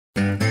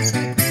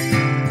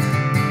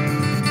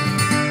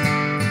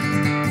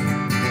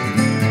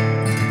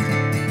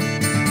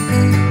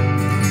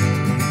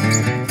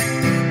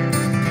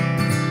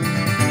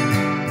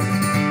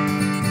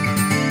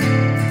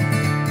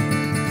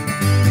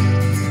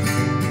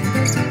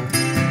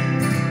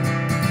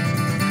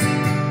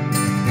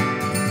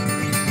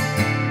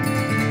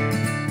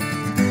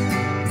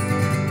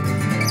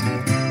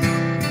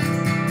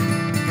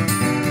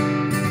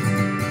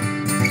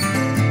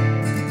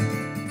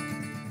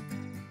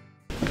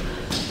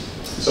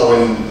So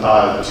in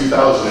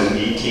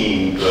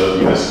 2018, the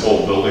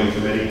Municipal Building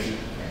Committee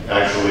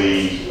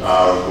actually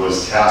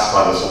was tasked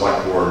by the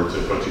Select Board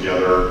to put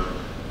together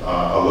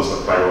a list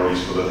of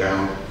priorities for the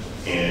town,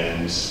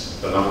 and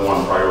the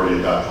 #1 priority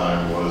at that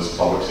time was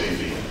public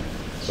safety.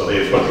 So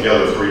they had put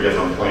together 3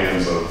 different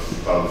plans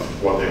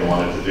of what they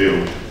wanted to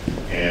do,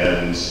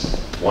 and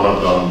one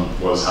of them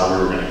was how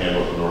we were going to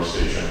handle the North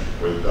Station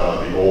with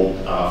the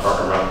old Park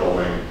and Rec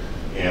building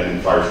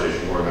and fire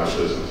station going out of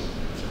business.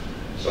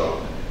 So,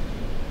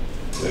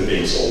 and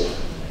being sold.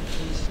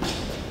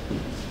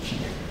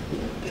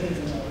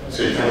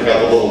 So you kind of got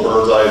the little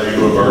bird's eye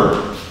view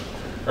of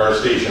our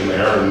station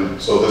there,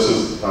 and so this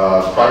is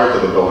prior to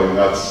the building.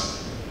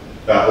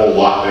 That whole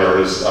lot there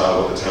is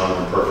what the town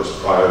had purchased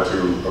prior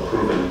to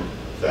approving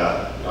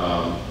that.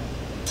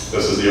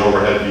 This is the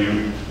overhead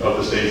view of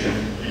the station.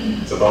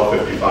 It's about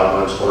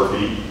 5,500 square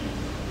feet,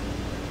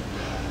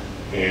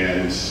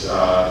 and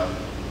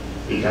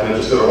we kind of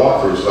just did a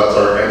walkthrough. So that's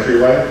our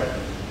entryway,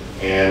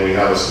 and we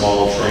have a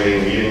small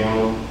training meeting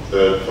room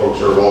that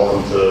folks are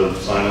welcome to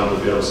sign up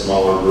if you have a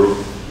smaller group.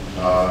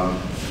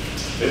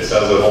 It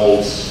says it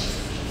holds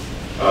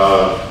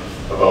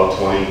about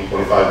 20,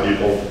 25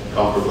 people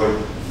comfortably.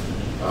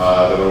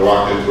 Then we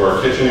walked into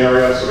our kitchen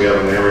area. So we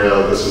have an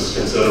area, this is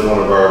considered one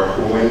of our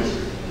cooling.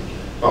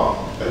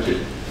 Oh, thank you.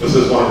 This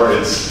is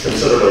it's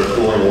considered a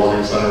cooling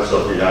warming center.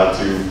 So if we had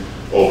to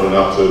open it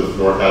up to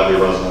North Hadley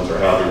residents or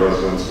Hadley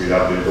residents, we'd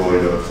have the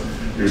ability to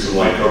do some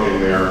light cooking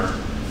there.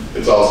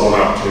 It's also an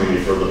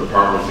opportunity for the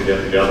department to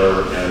get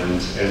together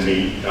and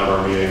meet at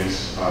our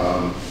meetings.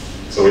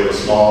 So we have a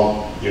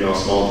small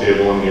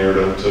table in here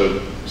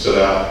to sit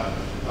at.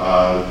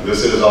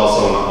 This is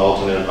also an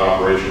alternate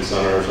operations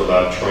center, so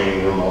that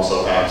training room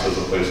also acts as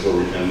a place where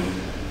we can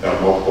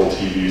have multiple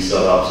TVs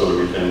set up so that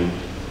we can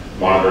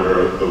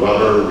monitor the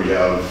weather. We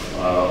have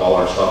all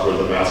our stuff with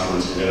the Mass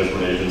Emergency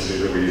Management Agency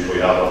that we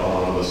usually have up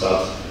on one of the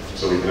sets,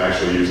 so we can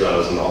actually use that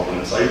as an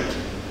alternate site.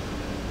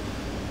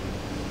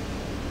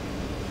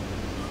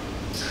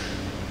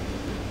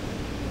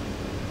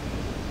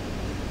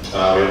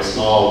 We have a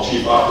small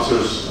chief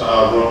officer's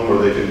room where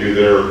they can do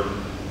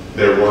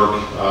their work.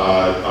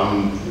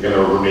 I'm going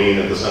to remain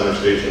at the center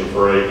station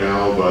for right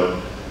now, but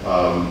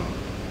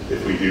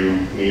if we do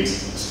need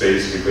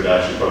space, we could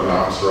actually put an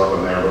officer up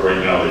in there. But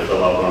right now, they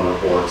fill out run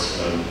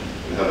reports and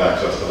have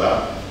access to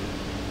that.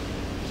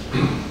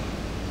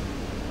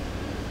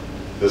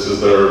 This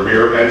is the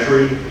rear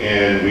entry,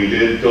 and we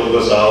did build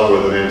this out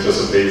with an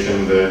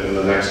anticipation that in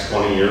the next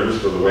 20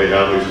 years, with the way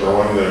Hadley's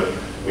growing, that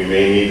we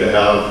may need to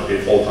have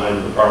a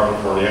full-time department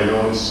for an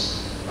ambulance.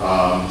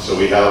 So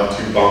we have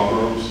 2 bunk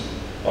rooms.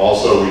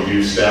 Also, we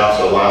do staff.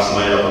 So last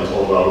night up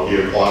until about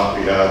 8 o'clock,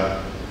 we had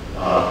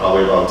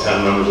probably about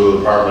 10 members of the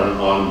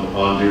department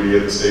on duty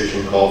at the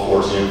station, call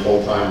force and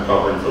full-time,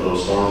 covering for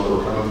those storms that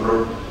were coming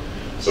through.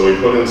 So we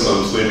put in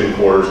some sleeping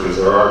quarters because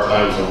there are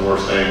times when we're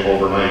staying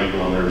overnight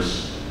when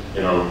there's,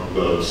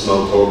 the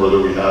snowtober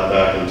that we had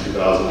back in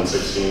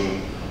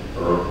 2016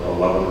 or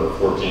 11 or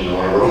 14 or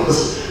whatever it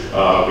was.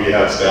 We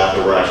had staff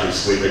that were actually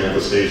sleeping at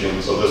the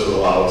station, so this would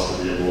allow us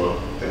to be able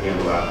to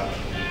handle that.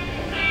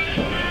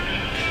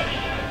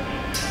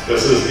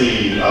 This is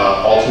the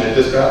alternate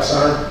dispatch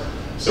center.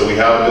 So we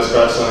have a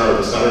dispatch center at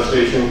the center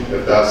station.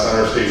 If that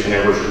center station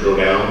ever should go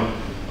down,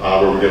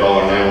 where we get all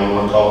our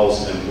 911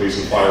 calls and police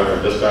and fire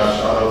are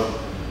dispatched out of,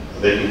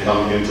 they can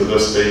come into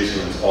this space,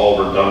 and it's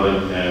all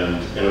redundant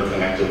and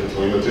interconnected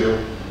between the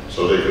two.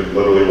 So they could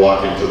literally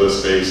walk into this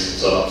space,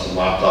 set up some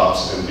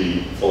laptops, and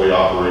be fully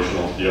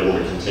operational to be able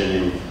to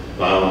continue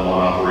 911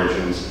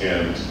 operations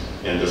and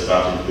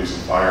dispatching police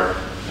and fire.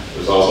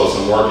 There's also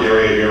some work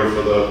area here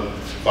for the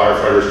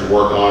firefighters to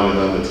work on, and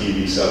then the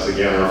TV sets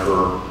again are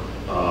for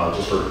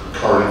just for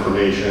current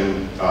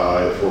information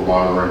if we're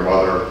monitoring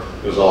weather.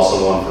 There's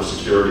also one for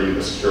security,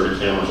 the security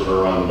cameras that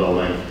are around the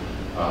building,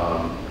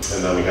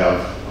 and then we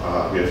have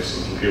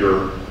some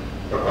computer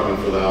equipment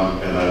for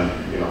them, and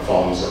then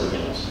phones,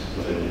 everything else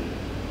that they need.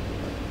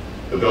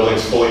 The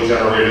building's fully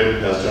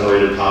generated, has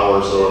generated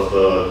power,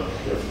 so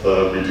if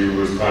we do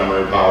lose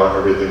primary power,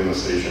 everything in the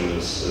station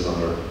is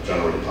under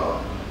generated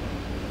power.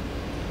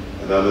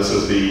 And then this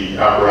is the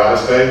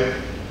apparatus bay.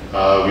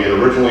 We had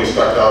originally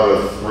spec'd out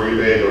a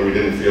 3-bay, but we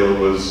didn't feel it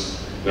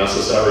was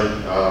necessary.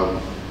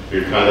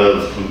 We've kind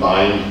of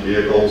combined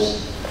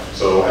vehicles.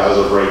 So as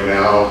of right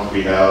now,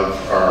 we have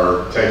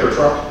our tanker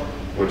truck,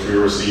 which we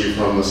received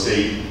from the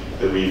state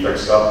that we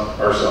fixed up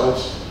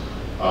ourselves.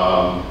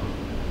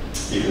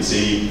 You can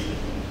see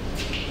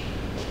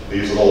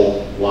these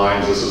little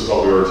lines. This is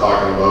what we were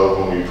talking about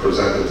when we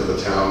presented to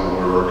the town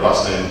when we were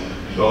requesting.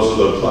 Those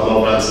are the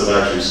plumbo vents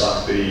that actually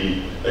suck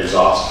the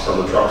exhaust from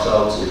the trucks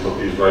out. So we put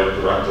these right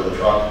direct to the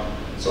truck.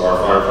 So our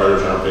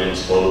firefighters aren't being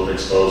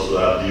exposed to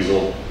that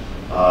diesel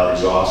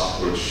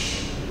exhaust,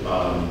 which,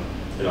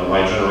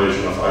 my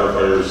generation of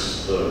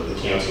firefighters, the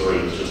cancer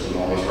rate is just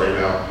enormous right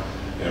now.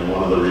 And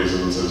one of the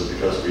reasons is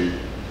because we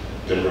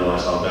didn't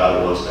realize how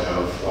bad it was to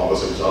have all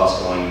this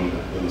exhaust going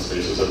in the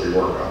spaces that we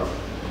work out of.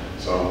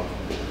 So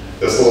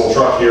This little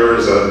truck here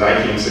is a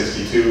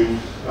 1962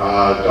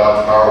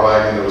 Dodge Power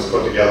Wagon that was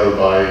put together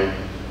by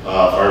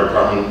fire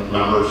department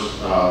members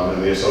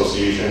in the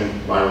association.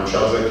 Myron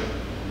Chudzik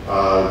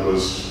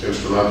was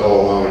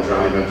instrumental, along with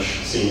Johnny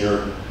Mitch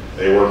Sr.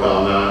 They worked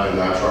on that, and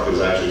that truck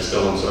is actually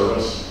still in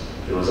service.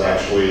 It was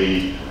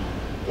actually,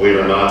 believe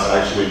it or not, it's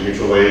actually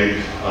mutual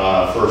aid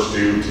first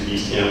due to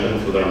East Hampton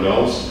for their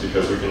mills,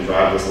 because we can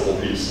drive this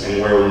little piece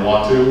anywhere we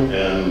want to,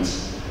 and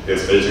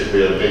it's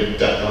basically a big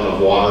deck ton of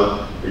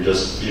water. We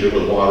just feed it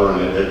with water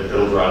and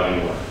it'll drive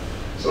anywhere.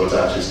 So it's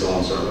actually still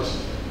in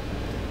service.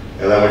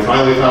 And then we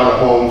finally found a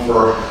home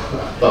for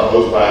the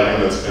hose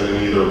wagon that's been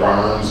in either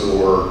barns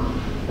or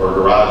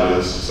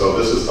garages. So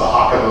this is the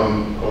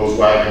Hockenham hose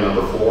wagon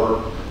number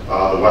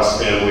 4. The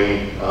West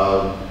family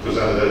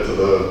presented it to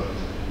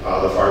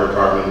the fire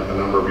department a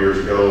number of years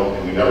ago,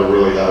 and we never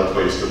really had a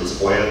place to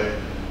display it.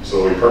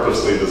 So we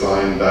purposely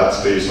designed that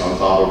space on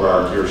top of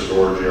our gear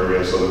storage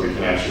area so that we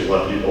can actually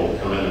let people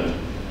come in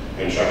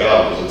and check it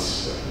out. Because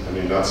it's, I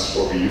mean, that's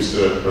what we used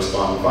to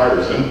respond to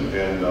fires in,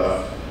 and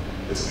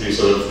it's a piece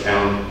of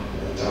town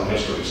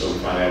history, so we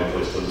finally have a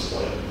place to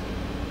display it.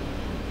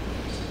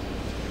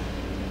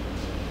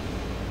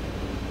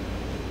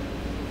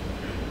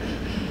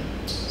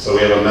 So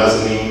we have a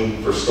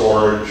mezzanine for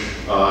storage,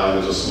 and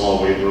there's a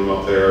small weight room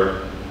up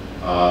there.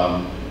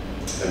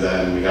 And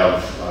then we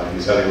have,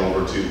 he's heading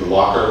over to the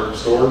locker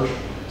storage.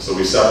 So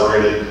we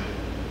separated,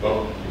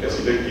 oh, I guess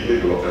he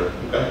did go up there,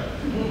 okay.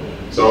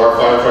 So our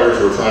firefighters,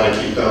 we're trying to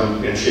keep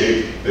them in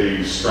shape.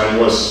 The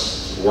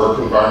strenuous work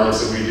environments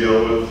that we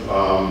deal with,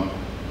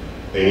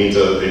 they need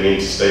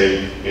to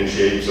stay in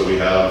shape. So we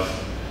have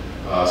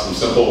some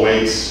simple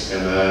weights,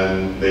 and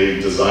then they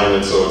design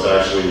it so it's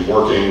actually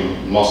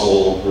working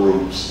muscle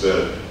groups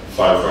that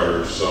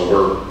firefighters. So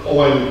we're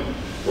pulling,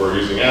 we're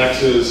using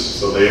axes,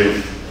 so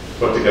they've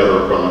put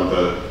together equipment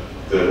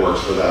that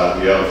works for that.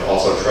 We have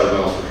also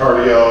treadmills for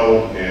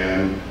cardio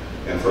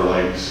and for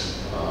legs.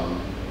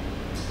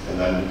 And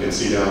then you can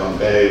see down on the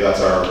bay,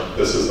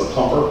 this is the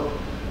pumper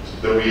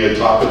that we had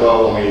talked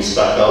about when we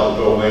spec'd out the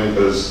building,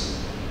 because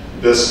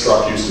this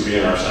truck used to be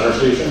in our center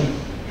station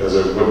because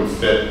it wouldn't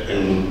fit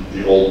in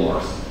the Old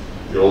North.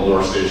 The Old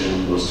North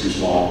station was too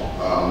small.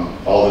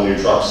 All the new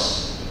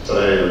trucks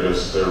today are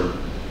just,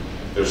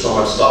 there's so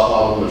much stuff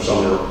on them, there's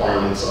so many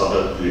requirements of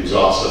it, the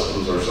exhaust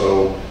systems are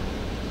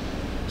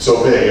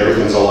so big,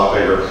 everything's a lot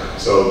bigger.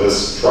 So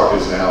this truck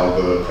is now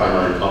the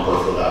primary pumper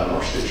for that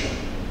North Station.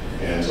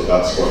 And so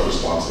that's what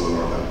responds to the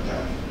north end of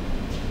town.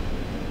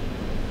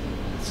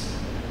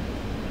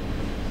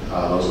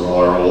 Those are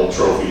all our old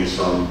trophies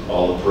from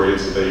all the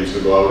parades that they used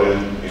to go out in.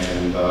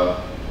 And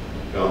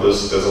you know,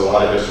 there's a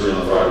lot of history in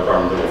the fire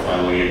department that we're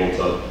finally able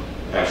to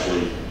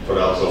actually put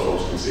out so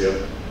folks can see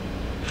it.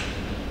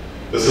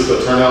 This is the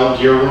turnout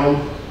gear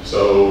room.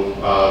 So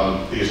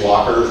these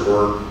lockers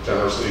were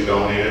generously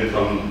donated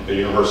from the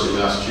University of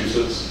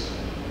Massachusetts.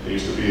 They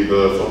used to be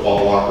the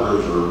football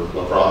lockers or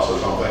lacrosse or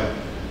something.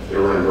 They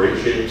were in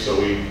great shape, so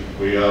we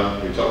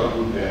took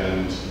them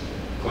and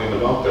cleaned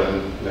them up,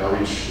 and now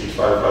each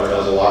firefighter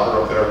has a locker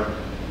up there,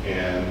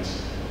 and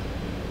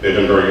they've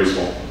been very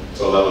useful.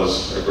 So that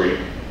was a great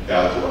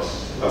add to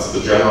us. That's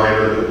the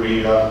generator that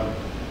we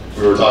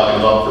were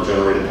talking about for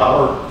generated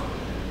power.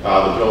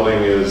 The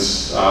building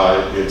is,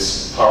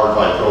 it's powered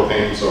by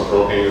propane, so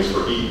propane is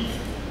for heat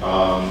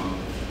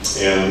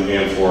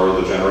and for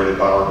the generated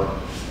power.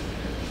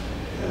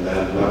 And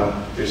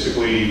then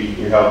basically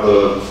we have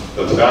the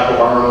tobacco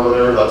barn over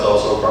there. That's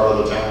also part of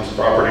the town's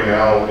property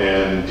now,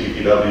 and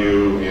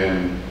DPW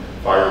and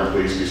fire and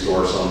police, we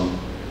store some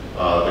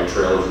big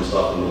trailers and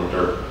stuff in the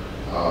winter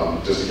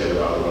just to get it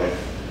out of the way.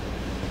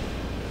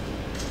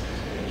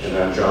 And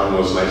then John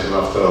was nice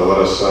enough to let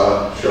us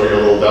show you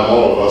a little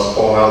demo of us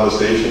pulling out of the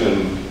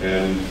station,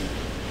 and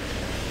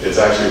it's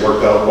actually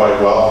worked out quite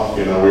well.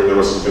 You know, there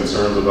was some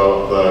concerns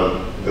about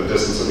the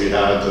distance that we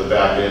had to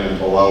back in and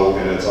pull out,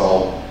 and it's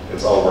all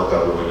worked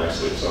out really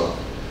nicely. So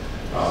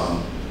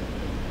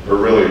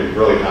we're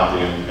really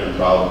happy and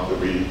proud that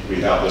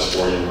we have this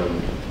for you,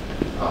 and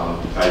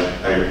I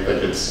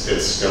think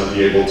it's going to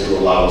be able to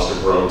allow us to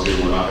grow too.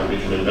 We're not going to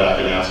be coming back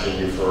and asking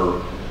you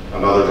for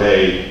another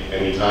day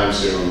anytime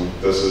soon.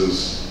 This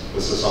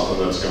is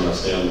something that's going to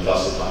stand the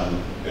test of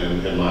time,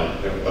 in my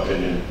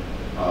opinion.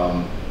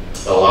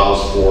 It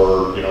allows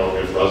for, you know,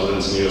 if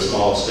residents need a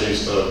small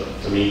space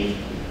to meet,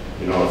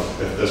 you know,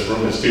 if this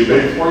room is too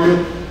big for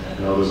you,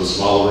 you know, there's a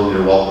small room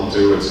you're welcome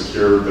to. It's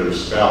secured.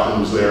 There's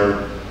bathrooms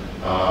there.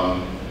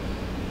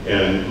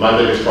 And my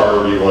biggest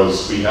priority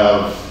was we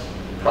have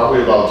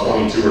probably about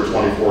 22 or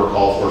 24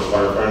 call force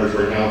firefighters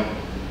right now.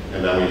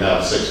 And then we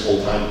have 6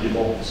 full-time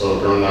people. So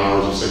during the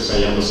hours of 6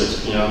 a.m. to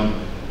 6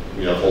 p.m.,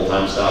 we have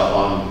full-time staff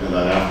on, and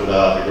then after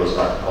that, it goes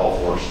back to call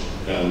force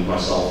and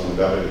myself and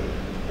the deputy.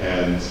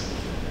 And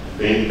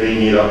they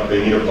need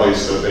a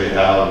place that they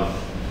have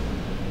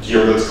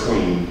gear that's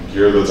clean,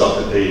 gear that's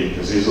up to date,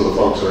 because these are the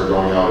folks that are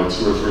going out at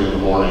 2 or 3 in the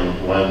morning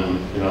when,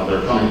 you know,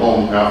 they're coming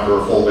home after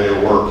a full day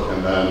of work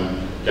and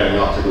then getting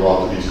up to go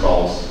out to these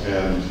calls.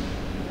 And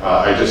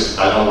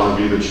I don't want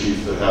to be the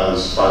chief that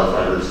has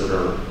firefighters that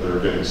are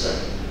getting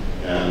sick.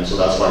 And so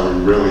that's why we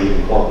really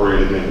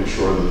incorporated making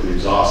sure that the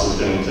exhaust is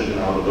getting taken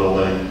out of the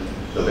building,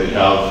 that they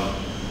have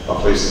a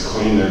place to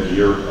clean their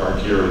gear. Our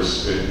gear it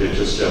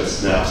just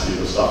gets nasty,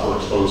 the stuff we're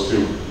exposed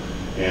to.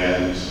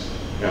 And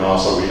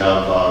also we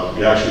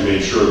actually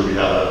made sure that we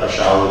had a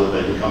shower that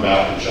they can come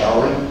back and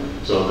shower in,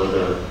 so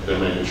that they're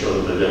making sure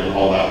that they're getting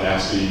all that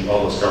nasty,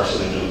 all those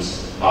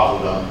carcinogens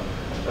off of them.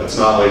 It's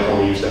not like when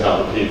we used to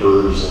have the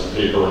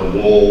paper and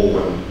wool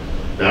and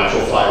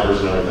natural fibers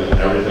and everything.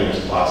 Everything is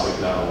plastic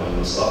now, and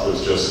the stuff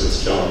is just,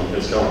 it's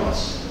killing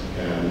us.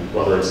 And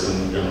whether it's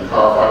in the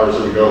car fires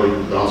that we go,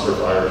 the dumpster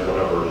fires,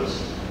 whatever it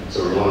is.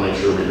 So we want to make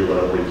sure we do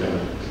whatever we can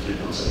to keep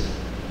them safe.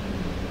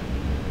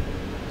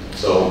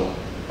 So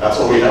that's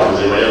what we have.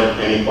 Does anybody have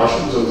any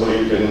questions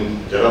until you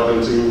can get up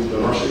into the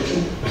North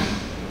Station?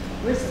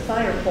 Where's the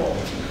fire pole?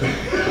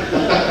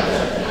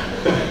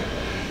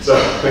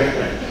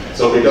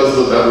 So because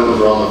the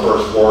bedrooms are on the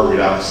first floor, we'd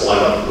have to slide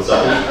up to the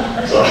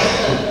second. So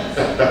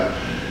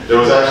there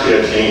was actually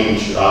a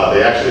change.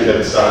 They actually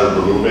had started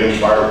removing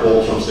fire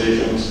poles from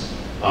stations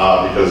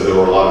because there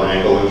were a lot of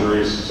ankle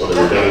injuries. So they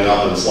were getting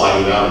up and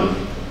sliding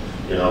down,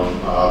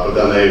 but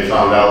then they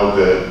found out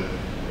that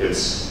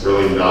it's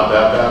really not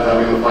that bad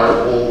having the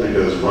fire pole,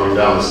 because running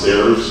down the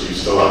stairs, you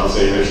still have the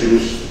same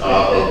issues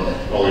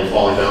of only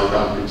falling down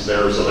concrete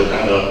stairs. So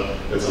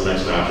it's a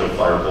mixed match of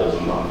fire poles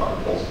and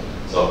non-fire poles.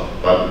 So,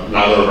 but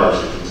neither of our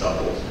stations have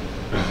poles.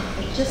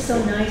 It's just so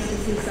nice to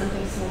see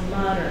something so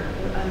modern.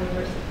 I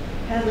mean,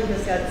 Hadley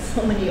has got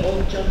so many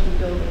old junky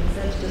buildings.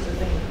 That's just a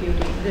thing of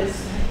beauty.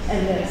 This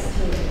and this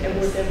too. It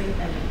was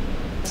everything.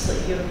 It's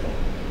like beautiful.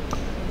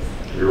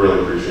 We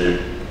really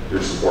appreciate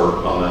your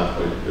support on that.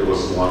 It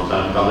was a long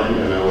time coming,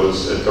 and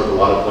it took a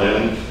lot of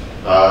planning.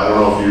 I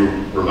don't know if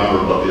you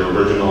remember, but the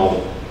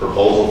original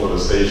proposal for the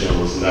station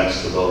was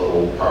next to the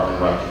old Park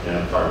and Rec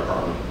and Fire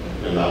Department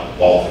in that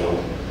ball field.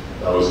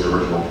 That was the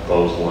original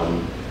proposal,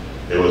 and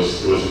it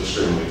was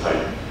extremely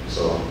tight.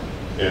 So,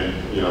 and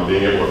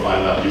being able to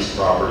find that piece of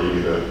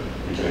property that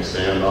we can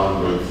expand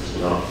on with,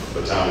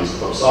 the town needs to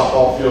put a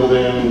softball field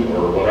in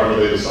or whatever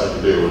they decide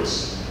to do.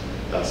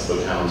 That's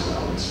the town's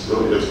now. It's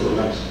really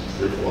nice. It's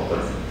beautiful up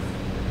there.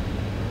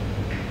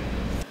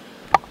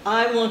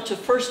 I want to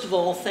first of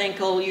all thank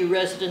all you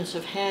residents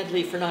of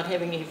Hadley for not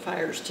having any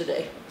fires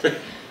today,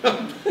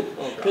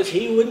 because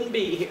he wouldn't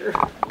be here.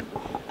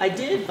 I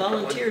did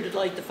volunteer to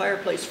light the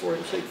fireplace for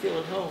him so he'd feel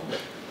at home,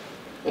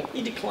 but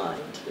he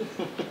declined.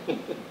 All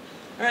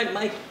right,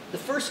 Mike, the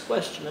first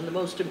question, and the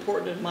most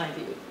important in my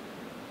view.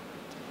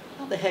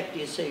 How the heck do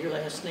you say your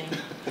last name?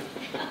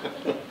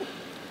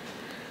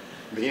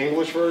 The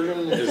English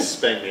version is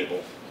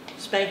Spanknabel.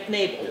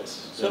 Spanknabel.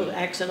 Yes. So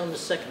accent on the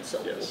second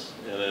syllable. Yes.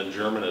 And in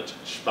German it's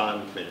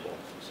Spanknabel.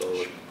 So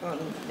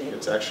Spanknabel.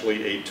 it's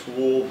actually a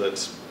tool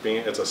it's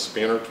a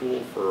spanner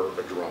tool for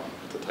a drum,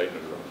 to tighten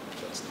a drum.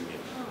 That's the meaning.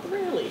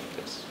 Really?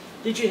 Yes.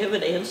 Did you have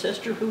an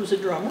ancestor who was a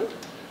drummer?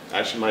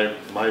 Actually,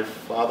 my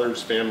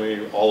father's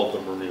family, all of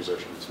them were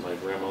musicians. My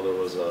grandmother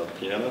was a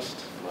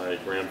pianist. My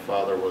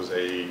grandfather was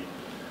a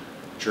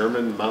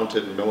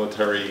German-mounted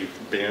military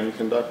band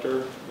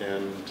conductor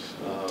and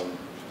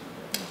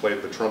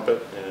played the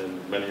trumpet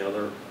and many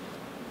other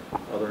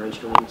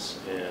instruments.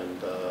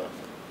 And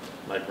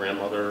my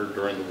grandmother,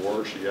 during the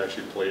war, she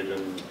actually played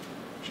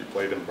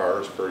in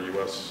bars for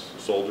U.S.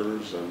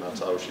 soldiers, and that's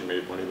how she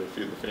made money to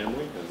feed the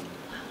family. And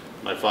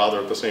my father,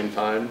 at the same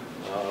time,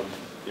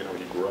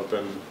 he grew up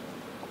in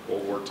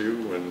World War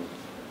II, and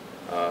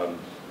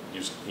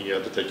he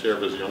had to take care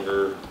of his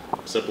younger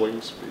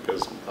siblings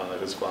because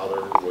his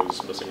father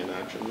was missing in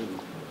action, and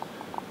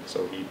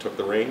so he took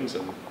the reins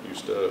and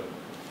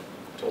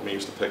told me he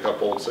used to pick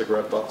up old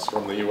cigarette butts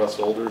from the U.S.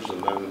 soldiers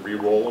and then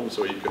re-roll them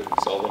so he could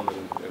sell them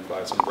and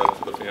buy some bread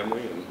for the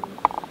family.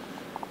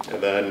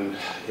 And then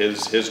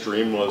his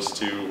dream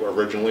was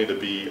originally to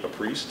be a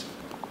priest,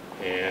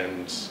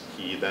 and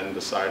he then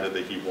decided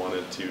that he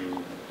wanted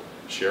to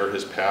share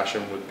his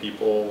passion with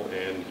people,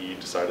 and he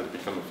decided to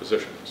become a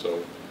physician.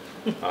 So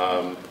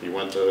he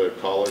went to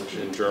college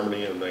in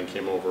Germany and then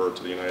came over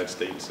to the United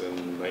States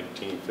in the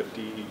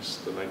 1950s,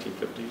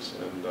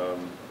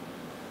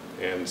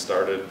 and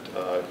started,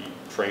 he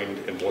trained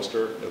in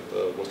Worcester at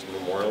the Worcester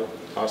Memorial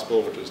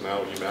Hospital, which is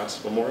now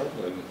UMass Memorial,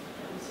 and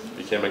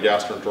became a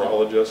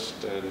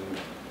gastroenterologist, and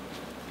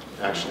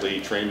actually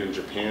trained in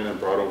Japan and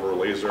brought over a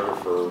laser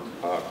for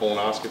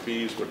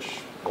colonoscopies, which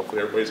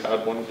hopefully everybody's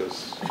had one,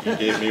 because he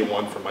gave me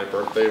one for my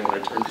birthday when I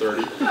turned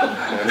 30.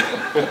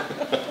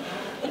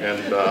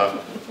 And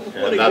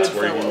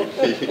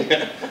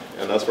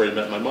that's where he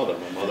met my mother.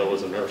 My mother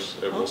was a nurse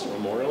at Worcester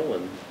Memorial,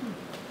 and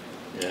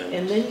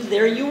then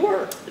there you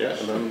were. Yeah,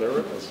 and then there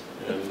it was.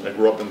 And I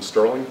grew up in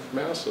Sterling,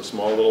 Mass. We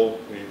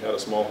had a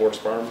small horse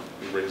farm.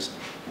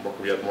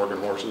 We had Morgan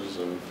horses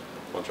and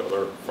a bunch of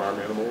other farm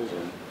animals,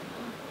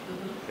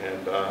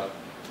 and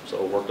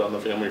so worked on the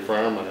family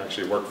farm. I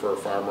actually worked for a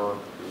farmer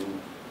who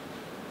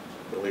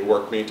really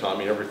worked me, taught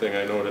me everything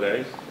I know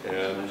today,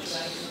 and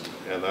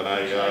And then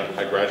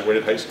I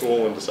graduated high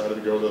school and decided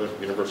to go to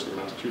the University of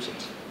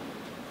Massachusetts.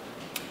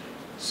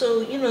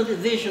 So, you know, the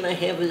vision I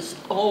have is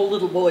all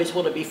little boys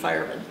want to be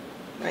firemen,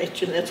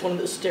 right? And that's one of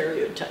the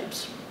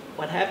stereotypes.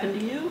 What happened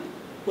to you?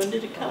 When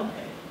did it come?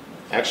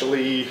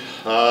 Actually,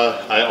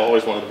 I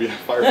always wanted to be a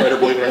firefighter,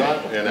 believe it or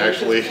not. And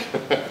actually,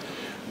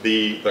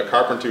 the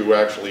carpenter who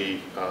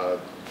actually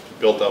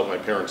built out my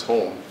parents'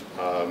 home,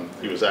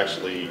 he was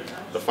actually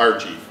the fire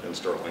chief in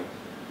Sterling.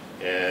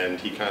 And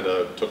he kind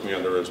of took me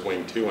under his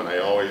wing too, and I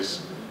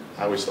always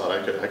thought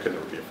I could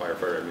never be a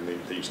firefighter. I mean,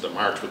 they used to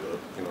march with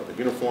the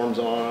uniforms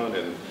on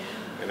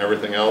and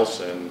everything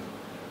else, and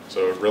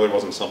so it really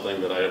wasn't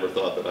something that I ever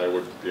thought that I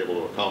would be able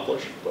to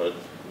accomplish. But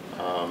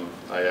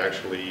I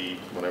actually,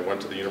 when I went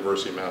to the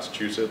University of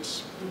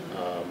Massachusetts,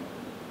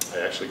 I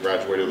actually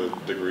graduated with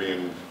a degree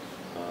in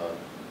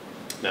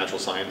natural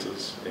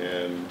sciences,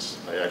 and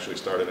I actually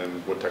started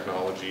in wood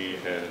technology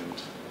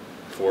and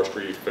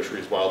forestry,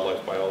 fisheries,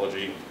 wildlife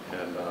biology,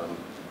 and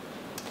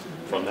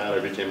from that I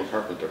became a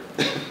carpenter.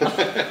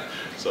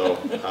 So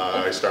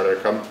I started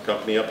a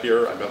company up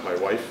here. I met my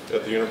wife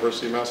at the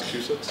University of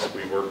Massachusetts.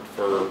 We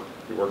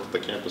worked at the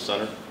campus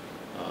center.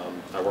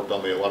 I worked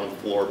on the 11th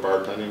floor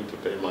bartending to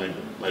pay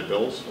my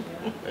bills,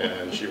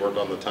 and she worked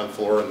on the 10th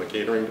floor in the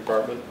catering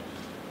department.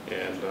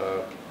 And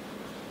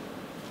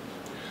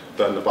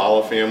the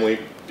Nabala family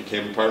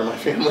became a part of my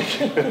family.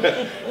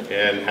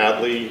 And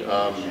Hadley,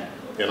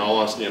 in all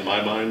honesty, in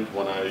my mind,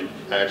 when I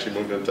actually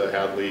moved into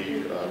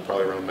Hadley,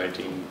 probably around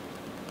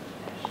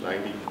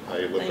 1990, I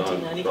lived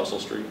 1990. on Russell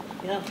Street.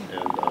 Yeah.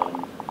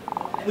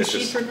 And Was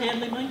she from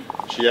Hadley, Mike?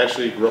 she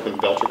actually grew up in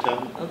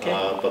Belchertown,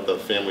 Okay. but the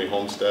family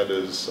homestead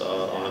is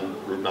on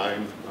Route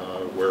 9,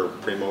 where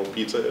Primo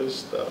Pizza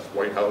is. The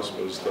White House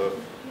was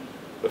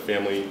the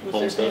family Was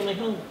homestead. their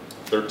family home?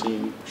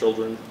 13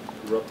 children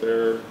grew up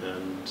there,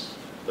 and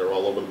they're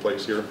all over the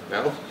place here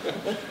now.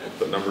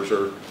 The numbers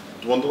are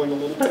dwindling a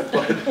little bit,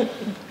 but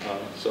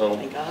so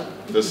Thank God.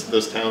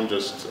 this town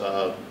just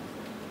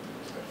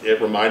it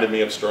reminded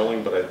me of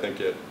Sterling, but I think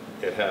it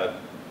had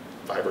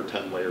 5 or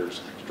 10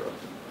 layers extra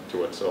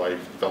to it. So I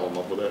fell in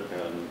love with it,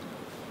 and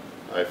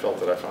I felt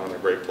that I found a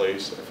great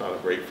place. I found a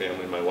great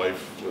family. My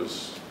wife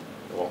was,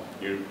 well,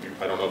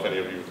 I don't know if any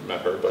of you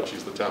met her, but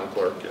she's the town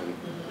clerk, and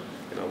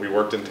you know, we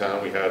worked in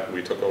town.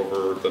 We took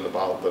over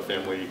the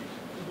family.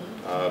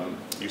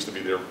 Used to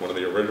be one of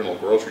the original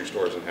grocery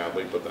stores in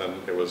Hadley, but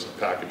then it was a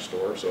package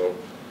store. So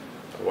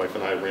my wife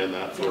and I ran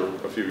that for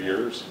a few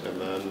years, and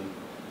then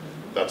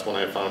that's when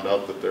I found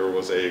out that there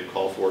was a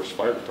call force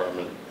fire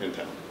department in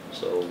town.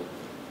 So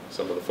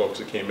some of the folks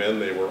that came in,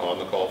 they were on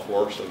the call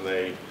force, and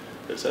they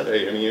said,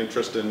 "Hey, any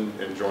interest in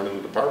joining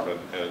the department?"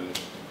 And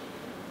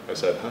I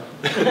said, "Huh?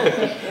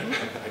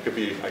 I could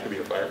be a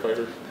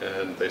firefighter."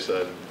 And they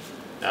said,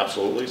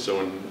 "Absolutely." So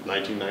in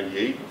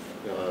 1998,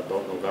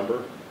 about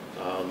November,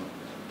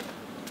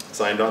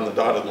 signed on the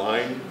dotted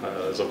line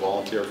as a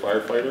volunteer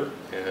firefighter,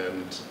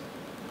 and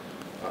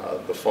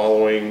the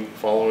following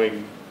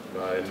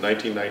in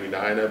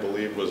 1999, I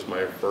believe, was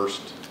my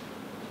first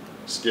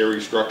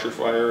scary structure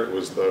fire. It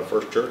was the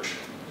first church.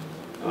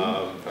 I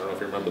don't know if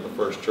you remember the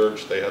first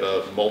church. They had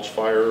a mulch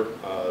fire.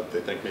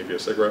 They think maybe a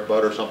cigarette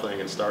butt or something,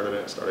 and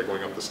started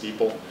going up the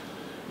steeple.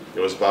 It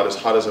was about as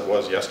hot as it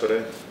was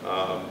yesterday,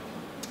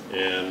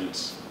 and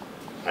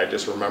I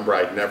just remember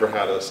I'd never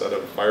had a set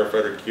of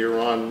firefighter gear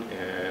on,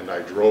 and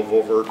I drove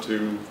over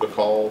to the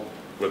call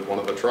with one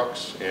of the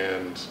trucks,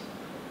 and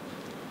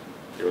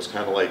it was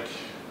kind of like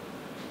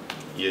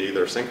you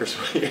either sink or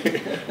swim.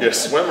 You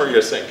swim or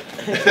you sink.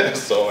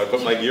 So I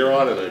put my gear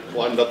on and I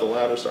climbed up the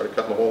ladder, started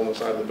cutting a hole in the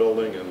side of the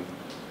building, and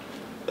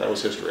that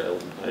was history.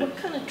 What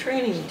kind of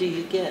training do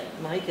you get,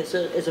 Mike, as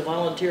a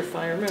volunteer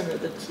fireman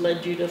that's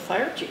led you to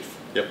fire chief?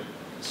 Yep.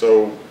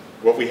 So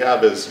what we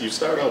have is you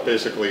start out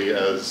basically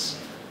as,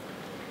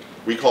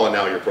 we call it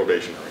now your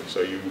probationary.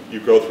 So you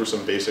go through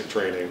some basic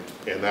training,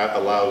 and that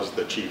allows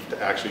the chief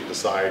to actually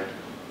decide,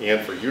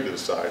 and for you to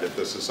decide if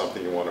this is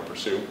something you want to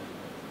pursue,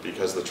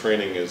 because the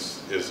training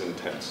is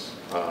intense.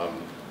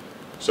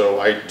 So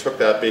I took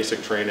that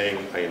basic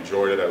training, I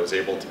enjoyed it, I was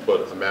able to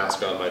put a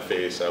mask on my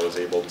face, I was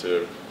able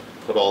to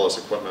put all this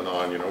equipment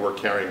on. You know, we're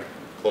carrying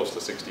close to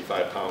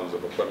 65 pounds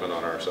of equipment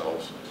on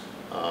ourselves.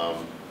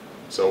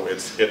 So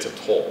it's a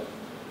toll.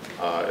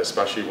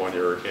 Especially when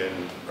you're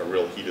in a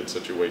real heated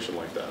situation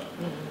like that.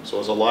 So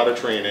there's a lot of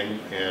training,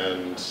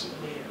 and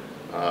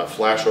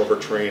flashover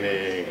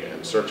training,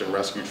 and search and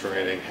rescue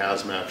training,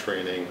 hazmat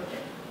training,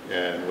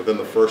 and within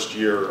the first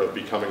year of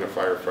becoming a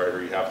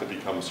firefighter, you have to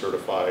become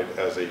certified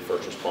as a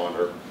first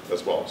responder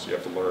as well. So you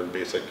have to learn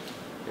basic,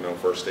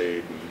 first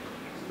aid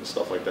and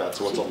stuff like that.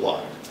 So it's a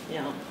lot.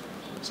 Yeah.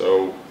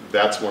 So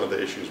that's one of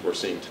the issues we're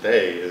seeing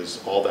today,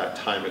 is all that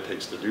time it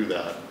takes to do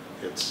that.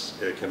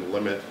 It can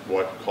limit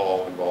what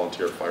call and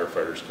volunteer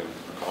firefighters can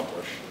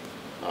accomplish.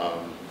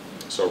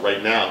 So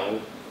right now,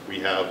 we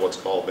have what's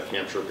called the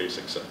Hampshire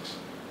Basic 6,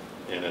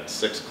 and it's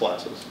 6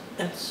 classes.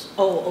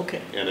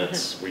 Okay. And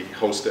we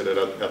hosted it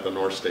at the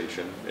North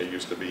Station. It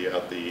used to be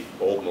at the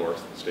Old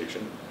North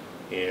Station,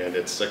 and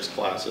it's 6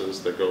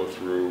 classes that go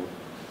through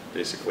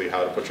basically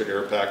how to put your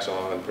air packs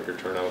on, put your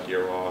turnout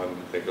gear on.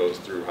 It goes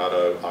through how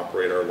to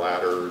operate our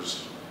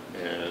ladders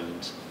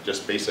and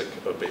just basic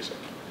of basic.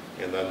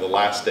 And then the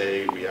last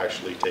day, we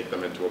actually take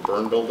them into a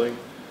burn building.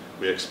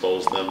 We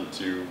expose them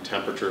to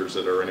temperatures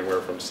that are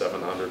anywhere from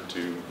 700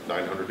 to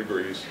 900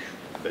 degrees.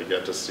 They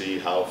get to see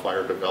how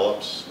fire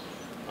develops.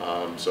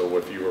 So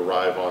if you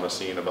arrive on a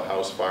scene of a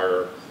house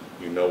fire,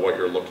 you know what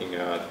you're looking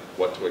at,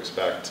 what to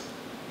expect,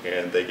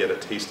 and they get a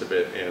taste of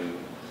it, and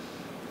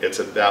it's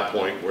at that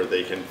point where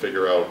they can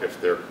figure out if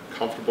they're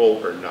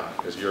comfortable or not.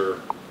 Because you're,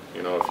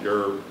 you know, if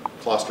you're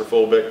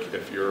claustrophobic,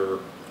 if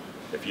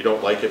you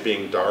don't like it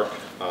being dark,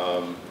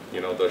 you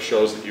know, the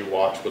shows that you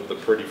watch with the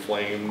pretty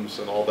flames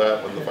and all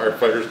that when the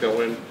firefighters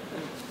go in,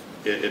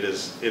 it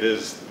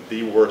is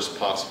the worst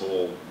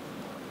possible.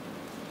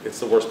 It's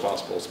the worst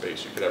possible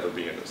space you could ever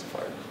be in as a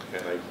fireman,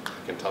 and I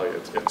can tell you,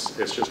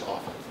 it's just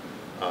awful.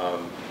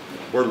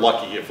 We're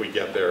lucky if we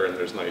get there and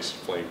there's nice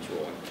flames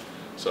rolling.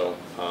 So,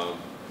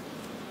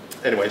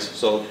 anyways,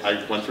 so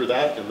I went through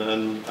that, and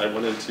then I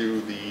went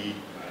into the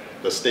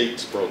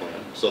state's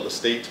program. So the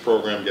state's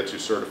program gets you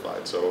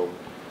certified. So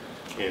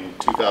in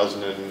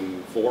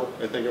 2004,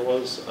 I think it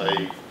was,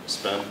 I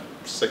spent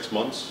 6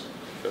 months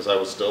because I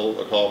was still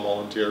a call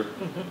volunteer.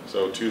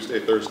 So Tuesday,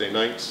 Thursday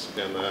nights,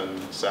 and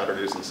then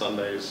Saturdays and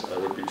Sundays I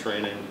would be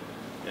training,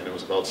 and it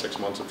was about 6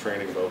 months of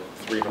training, about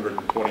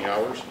 320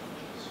 hours.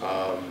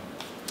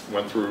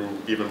 Went through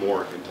even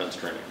more intense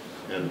training,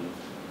 and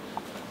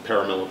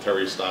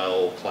paramilitary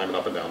style, climbing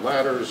up and down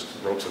ladders,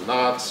 ropes and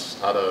knots,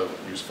 how to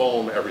use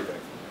foam, everything.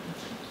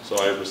 So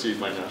I received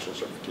my national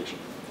certification.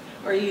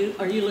 Are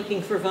you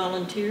looking for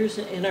volunteers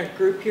in our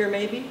group here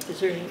maybe?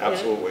 Is there any?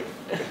 Absolutely.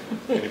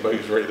 Anybody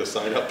who's ready to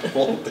sign up.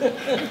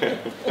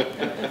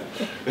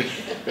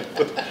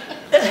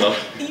 So.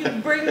 You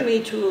bring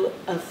me to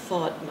a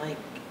thought, Mike,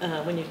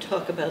 when you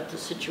talk about the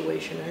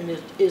situation, and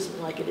it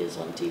isn't like it is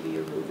on TV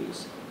or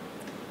movies.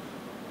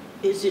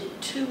 Is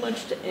it too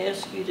much to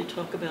ask you to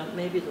talk about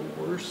maybe the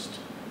worst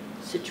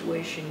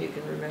situation you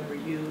can remember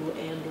you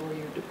and or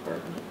your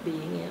department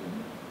being in?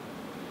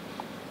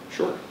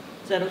 Sure.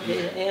 Is that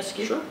okay to ask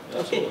you? Sure,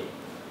 absolutely.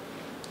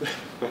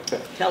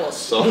 Okay. Tell us.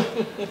 So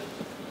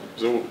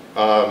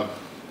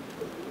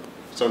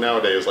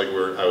nowadays, like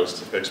I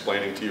was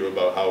explaining to you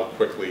about how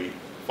quickly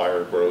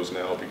fire grows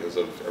now because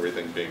of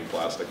everything being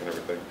plastic and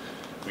everything.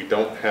 We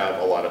don't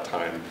have a lot of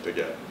time to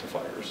get to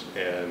fires,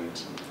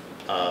 and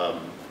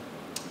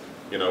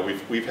you know,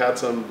 we've had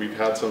some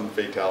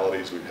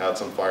fatalities. We've had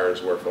some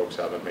fires where folks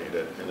haven't made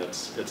it, and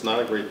it's not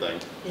a great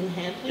thing. In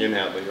Hadley? In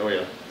Hadley, oh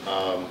yeah.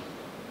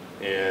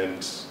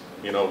 And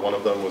you know, one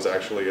of them was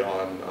actually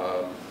on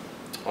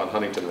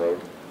Huntington Road,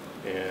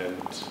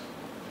 and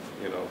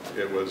you know,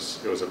 it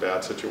was a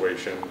bad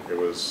situation. It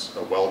was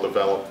a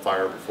well-developed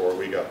fire before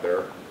we got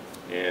there,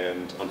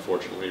 and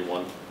unfortunately,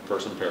 one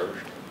person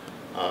perished.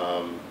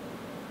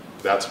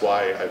 That's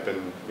why I've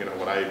been, you know,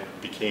 when I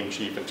became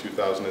chief in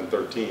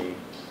 2013,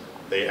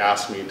 they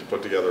asked me to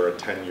put together a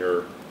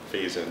 10-year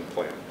phase-in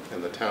plan,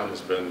 and the town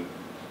has been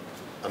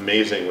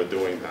amazing with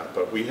doing that.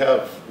 But we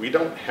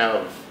don't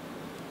have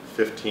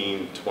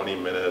 15, 20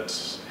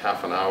 minutes,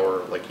 half an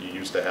hour like you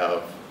used to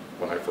have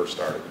when I first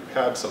started. We've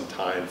had some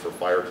time for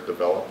fire to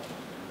develop.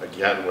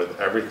 Again, with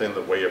everything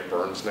the way it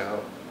burns now,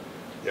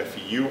 if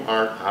you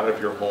aren't out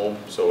of your home,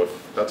 so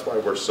that's why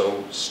we're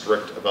so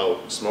strict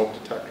about smoke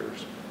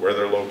detectors, where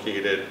they're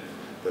located,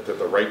 that they're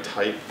the right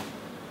type.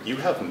 You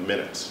have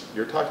minutes.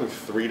 You're talking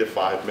 3 to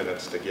 5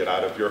 minutes to get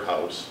out of your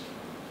house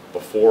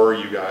before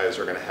you guys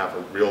are going to have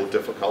a real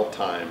difficult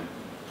time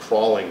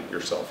crawling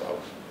yourself out.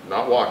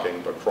 Not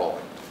walking, but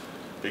crawling.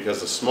 Because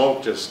the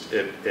smoke just,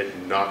 it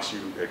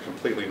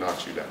completely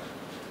knocks you down.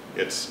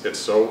 It's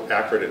so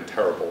acrid and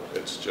terrible.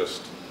 It's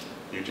just,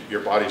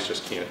 your bodies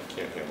just can't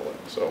handle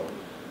it. So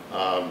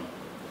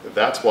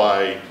that's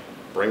why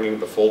bringing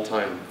the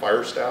full-time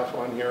fire staff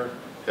on here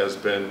has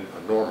been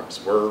enormous.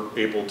 We're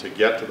able to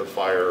get to the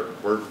fire.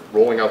 We're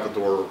rolling out the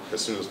door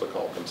as soon as the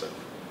call comes in.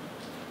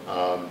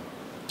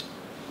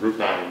 Route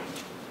 9,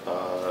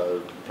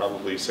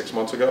 probably 6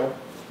 months ago,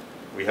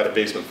 we had a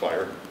basement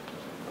fire.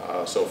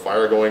 So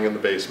fire going in the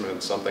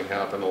basement, something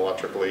happened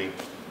electrically,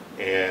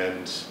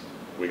 and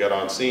we got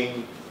on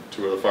scene,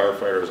 2 of the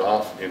firefighters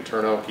off in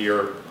turnout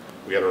gear.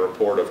 We had a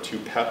report of 2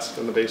 pets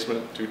in the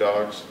basement, 2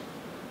 dogs.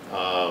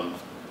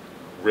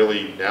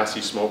 Really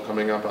nasty smoke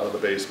coming up out of the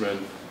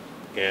basement.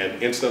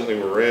 And instantly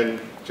we're in,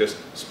 just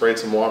sprayed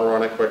some water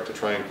on it quick to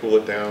try and cool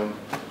it down.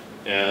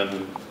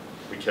 And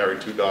we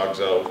carried 2 dogs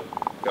out,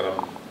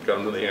 got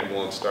them to the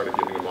ambulance, started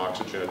giving them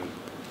oxygen.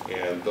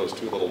 And those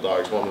 2 little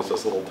dogs, one was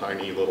this little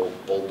tiny little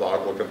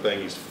bulldog looking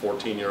thing. He's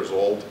 14 years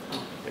old,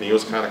 and he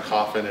was kind of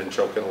coughing and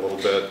choking a little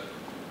bit.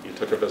 He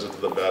took a visit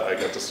to the vet. I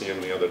got to see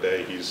him the other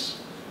day. He's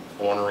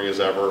ornery as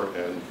ever,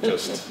 and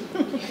just,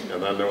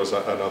 and then there was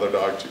another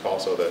dog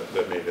also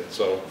that made it.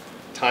 So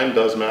time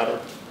does matter,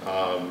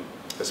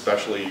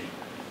 especially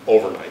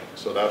overnight.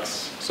 So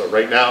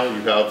right now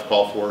you have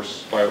call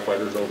force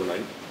firefighters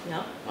overnight.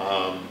 Yeah.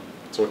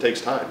 So it takes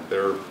time.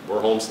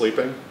 We're home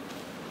sleeping.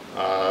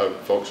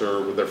 Folks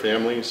are with their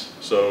families,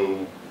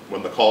 so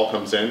when the call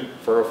comes in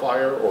for a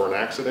fire or an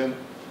accident,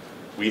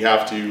 we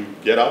have to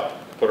get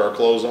up, put our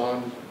clothes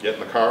on, get in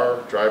the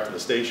car, drive to the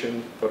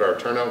station, put our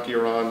turnout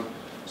gear on.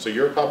 So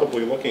you're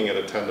probably looking at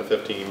a 10 to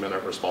 15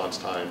 minute response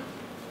time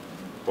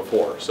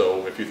before.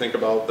 So if you think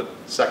about the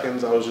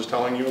seconds I was just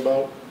telling you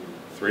about,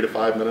 3 to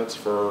 5 minutes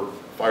for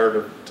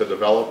fire to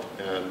develop,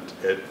 and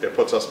it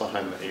puts us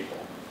behind the 8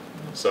 ball.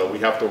 So we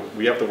have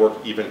to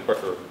work even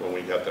quicker when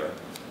we get there.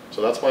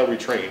 So that's why we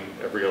train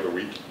every other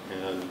week,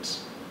 and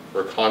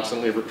we're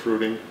constantly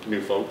recruiting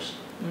new folks.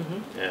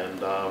 Mm-hmm. And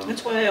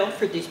that's why I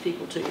offered these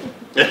people to you.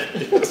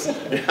 yes,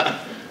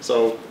 yeah.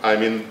 So I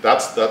mean,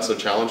 that's a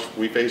challenge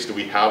we face. Do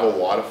we have a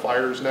lot of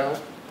fires now?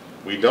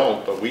 We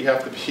don't, but we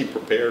have to be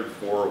prepared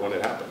for when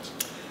it happens.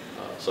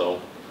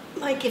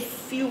 Mike,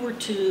 if you were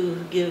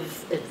to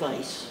give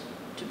advice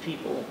to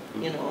people,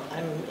 mm-hmm. you know,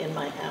 I'm in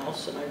my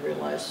house and I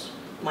realize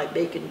my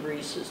bacon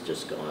grease has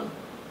just gone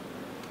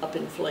up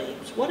in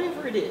flames,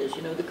 whatever it is,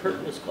 you know, the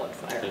curtain has caught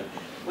fire.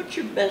 What's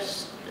your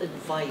best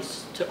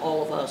advice to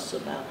all of us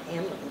about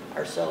handling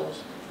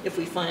ourselves if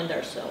we find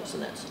ourselves in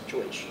that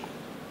situation?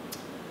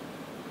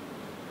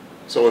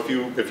 So if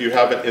you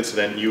have an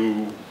incident,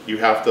 you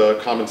have to,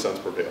 common sense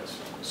prevails.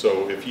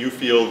 So if you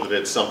feel that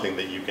it's something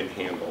that you can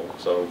handle,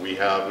 so we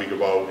go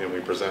out and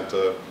we present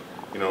to,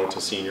 you know, to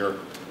seniors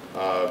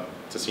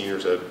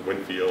at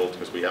Winfield,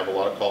 because we have a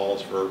lot of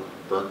calls for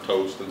burnt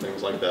toast and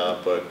things like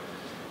that. But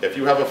if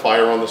you have a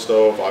fire on the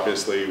stove,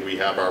 obviously we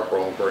have our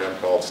program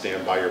called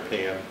Stand By Your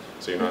Pan.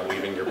 So you're not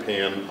leaving your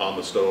pan on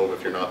the stove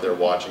if you're not there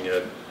watching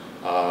it.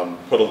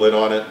 Put a lid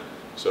on it.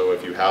 So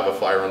if you have a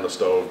fire on the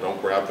stove,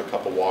 don't grab the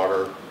cup of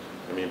water.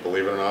 I mean,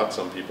 believe it or not,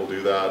 some people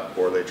do that,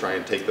 or they try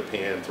and take the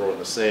pan, throw it in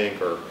the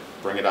sink, or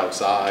bring it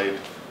outside,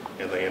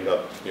 and they end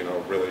up, you know,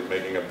 really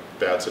making a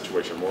bad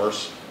situation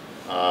worse.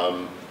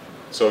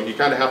 So you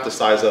kind of have to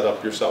size that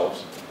up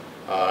yourselves.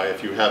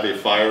 If you have a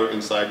fire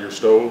inside your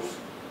stove,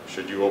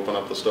 should you open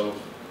up the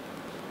stove?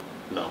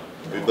 No.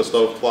 Leave the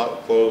stove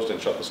closed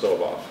and shut the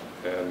stove off,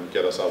 and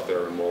get us out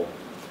there, and we'll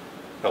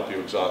help you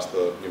exhaust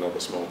the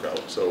smoke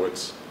out. So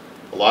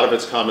a lot of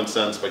it's common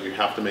sense, but you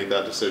have to make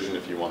that decision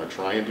if you want to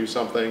try and do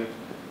something.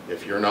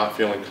 If you're not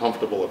feeling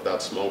comfortable, if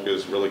that smoke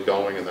is really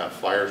going and that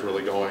fire is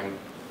really going,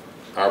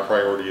 our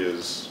priority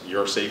is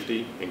your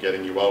safety and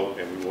getting you out,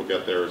 and we will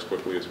get there as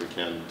quickly as we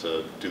can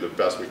to do the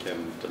best we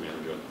can to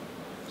manage it.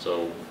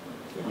 So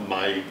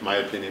my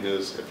opinion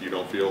is, if you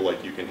don't feel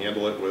like you can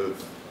handle it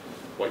with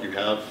what you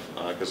have,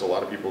 because a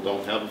lot of people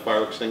don't have a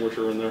fire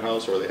extinguisher in their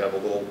house, or they have a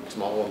little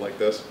small one like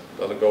this,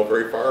 doesn't go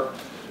very far,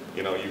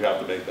 you know, you have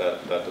to make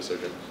that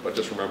decision. But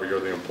just remember, you're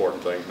the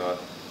important thing,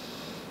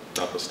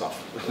 not the stuff.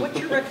 What's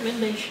your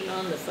recommendation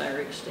on the fire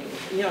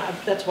extinguisher? You know,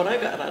 that's what I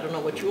got. I don't know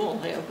what you all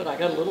have, but I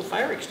got a little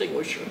fire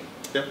extinguisher.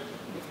 Yeah.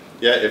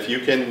 Yeah, if you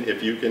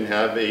can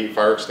have a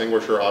fire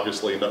extinguisher,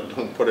 obviously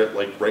don't put it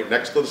like right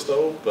next to the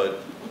stove, but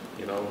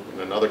you know, in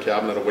another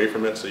cabinet away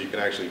from it, so you can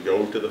actually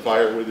go to the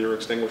fire with your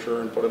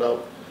extinguisher and put it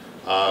out.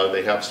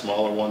 They have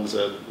smaller ones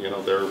that, you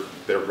know,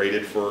 they're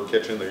rated for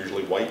kitchen. They're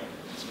usually white.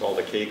 It's called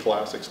a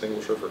K-class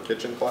extinguisher for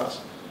kitchen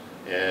class,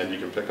 and you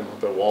can pick them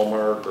up at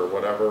Walmart or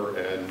whatever.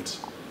 And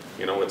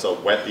you know, it's a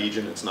wet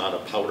agent. It's not a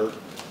powder.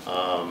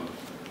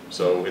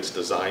 So it's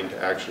designed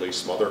to actually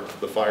smother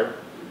the fire.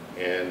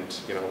 And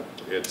you know,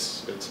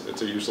 it's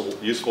a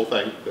useful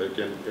thing that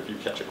if you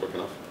catch it quick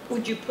enough.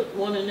 Would you put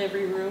one in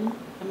every room?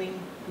 I mean,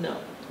 no.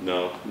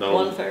 No.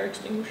 One fire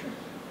extinguisher?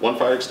 One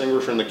fire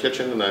extinguisher in the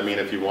kitchen, and I mean,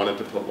 if you wanted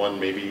to put one,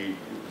 maybe,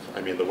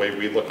 I mean, the way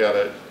we look at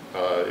it,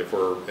 if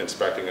we're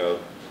inspecting a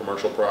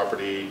commercial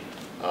property,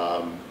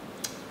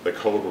 the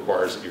code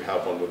requires that you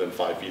have one within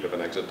 5 feet of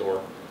an exit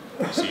door.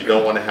 So you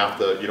don't want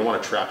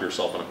to trap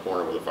yourself in a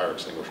corner with a fire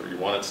extinguisher. You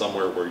want it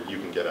somewhere where you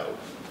can get out.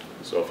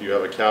 So if you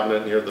have a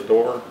cabinet near the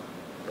door,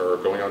 or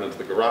going out into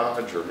the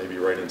garage, or maybe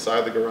right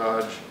inside the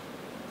garage,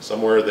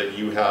 somewhere that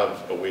you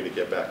have a way to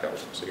get back out,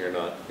 so you're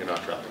not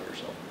trapping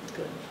yourself.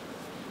 Good.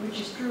 Which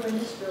is true in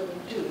this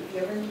building too. If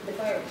you ever need the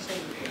fire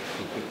extinguisher,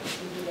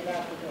 you can get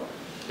out the door.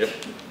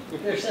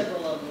 Yep. There are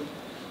several of them.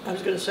 I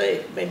was going to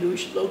say, maybe we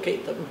should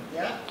locate them.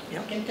 Yeah,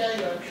 Yep. I can tell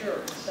you, I'm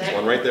sure. There's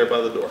one right there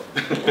by the door.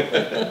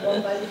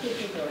 One by the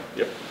kitchen door.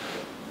 Yep.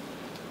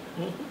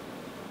 Mm-hmm.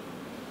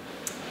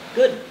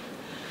 Good.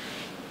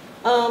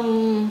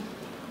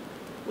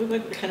 We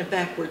went kind of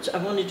backwards. I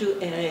wanted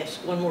to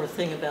ask one more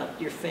thing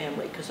about your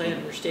family, because I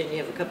understand you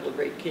have a couple of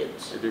great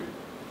kids. I do.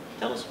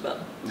 Tell us about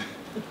them.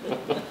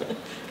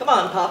 Come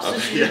on, Pops,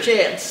 this is your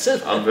chance.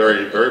 I'm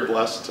very, very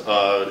blessed,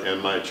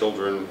 and my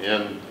children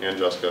and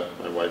Jessica,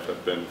 my wife,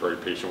 have been very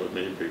patient with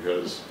me,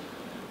 because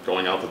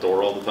going out the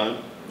door all the time,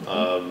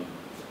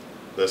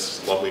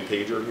 this lovely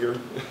pager here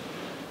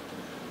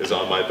is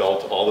on my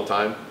belt all the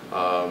time,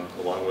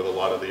 along with a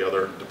lot of the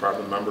other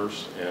department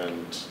members.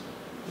 And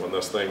when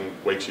this thing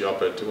wakes you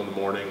up at 2 in the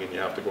morning and you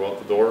have to go out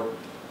the door,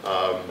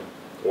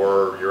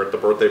 or you're at the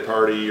birthday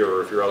party,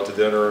 or if you're out to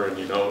dinner and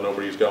you know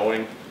nobody's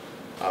going,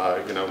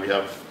 you know,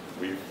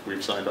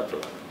 we've signed up for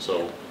that.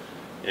 So,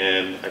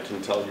 and I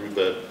can tell you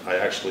that I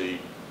actually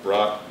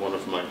brought one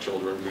of my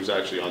children who's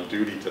actually on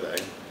duty today.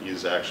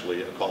 He's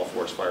actually a call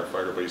force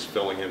firefighter, but he's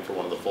filling in for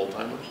one of the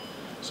full-timers.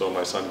 So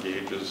my son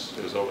Gage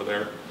is over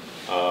there.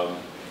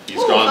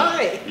 He's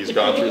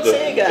gone through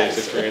the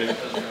basic training.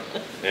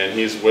 And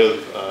he's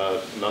with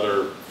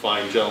another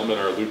fine gentleman,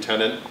 our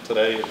lieutenant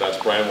today. That's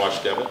Brian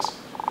Washkevitz.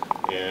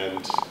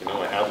 And, you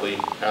know, Hadley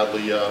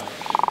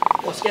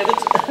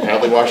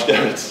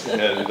Washkevitz.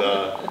 And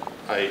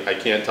I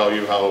can't tell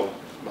you how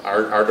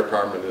our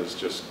department is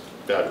just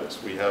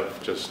fabulous. We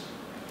have just,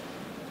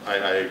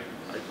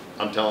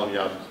 I'm telling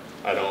you,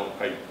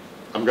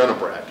 I'm gonna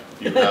brag.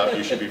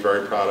 You should be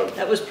very proud of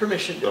that was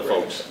permission to the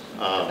brag. folks.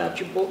 About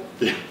your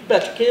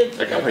about your kids.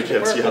 I got my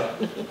kids, yeah,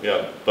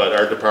 yeah. But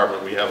our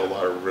department, we have a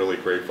lot of really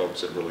great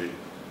folks that really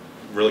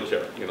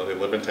care. You know, they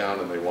live in town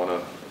and they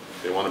wanna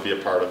be a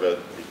part of it.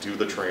 They do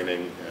the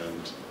training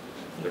and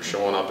they're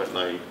showing up at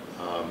night.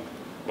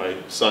 My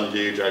son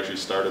Gage actually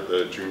started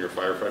the junior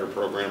firefighter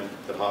program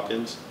at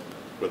Hopkins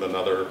with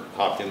another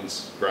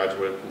Hopkins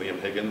graduate, Liam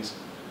Higgins.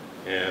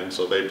 And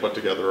so they put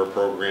together a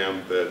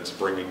program that's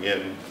bringing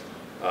in,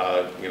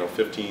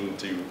 15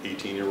 to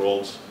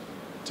 18-year-olds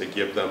to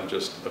give them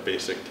just a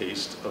basic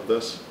taste of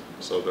this,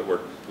 so that we're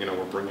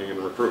bringing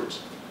in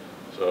recruits.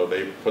 So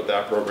they put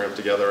that program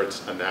together.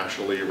 It's a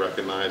nationally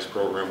recognized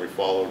program. We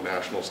follow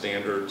national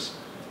standards,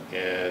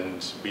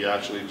 and we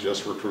actually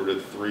just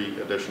recruited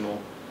 3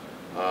 additional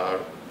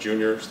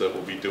juniors that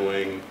will be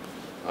doing.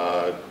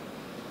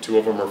 2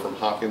 of them are from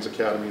Hopkins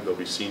Academy. They'll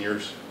be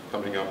seniors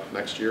coming up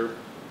next year.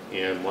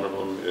 And one of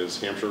them is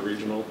Hampshire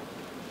Regional,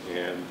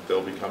 and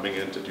they'll be coming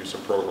in to do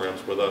some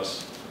programs with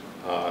us.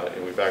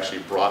 And we've actually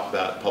brought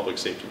that public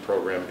safety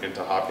program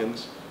into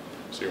Hopkins.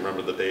 So you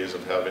remember the days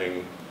of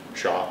having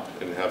shop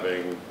and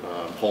having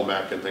home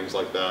ec and things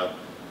like that.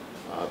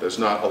 There's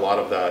not a lot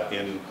of that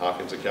in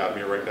Hopkins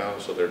Academy right now,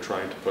 so they're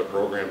trying to put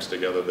programs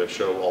together that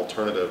show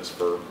alternatives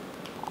for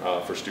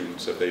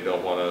students if they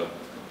don't want to,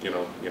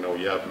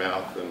 you have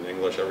math and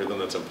English, everything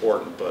that's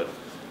important, but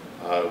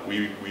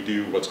we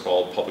do what's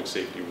called Public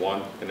Safety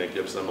 1, and it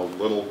gives them a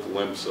little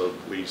glimpse of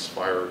police,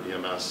 fire,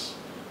 EMS,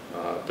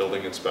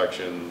 building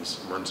inspections,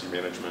 emergency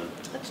management.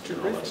 That's and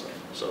all that terrific. stuff.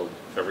 So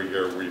every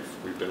year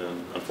we've been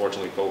in,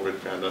 unfortunately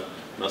COVID kind of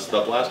messed it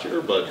up last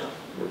year, but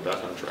we're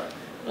back on track.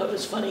 Well, it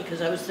was funny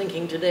because I was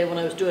thinking today when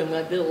I was doing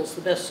my bills,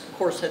 the best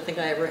course I think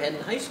I ever had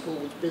in high school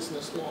was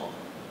business law,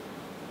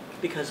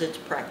 because it's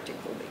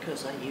practical,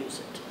 because I use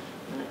it.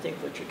 And I think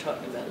what you're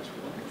talking about is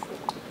wonderful.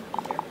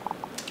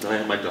 I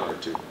have my daughter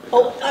too.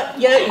 Oh,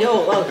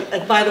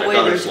 and by the way,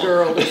 there's a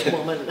girl, this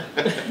woman.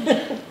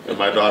 And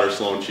my daughter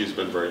Sloan, she's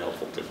been very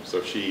helpful too.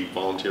 So she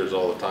volunteers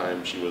all the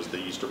time. She was the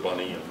Easter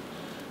Bunny and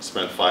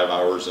spent 5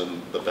 hours in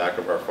the back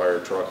of our fire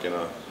truck in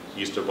a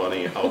Easter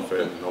Bunny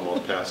outfit and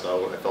almost passed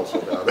out. I felt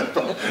so bad.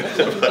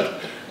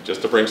 But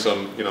just to bring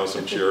some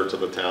cheer to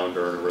the town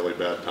during a really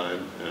bad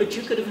time. And But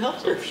you could have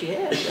helped her if she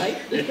had, right?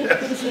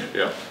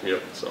 yeah.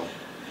 So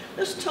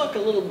let's talk a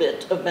little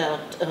bit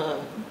about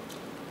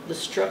the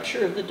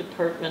structure of the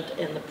department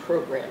and the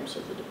programs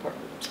of the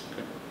department.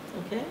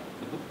 Okay?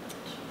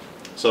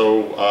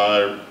 So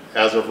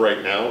as of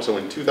right now, so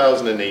in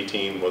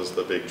 2018 was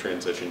the big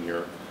transition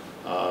year.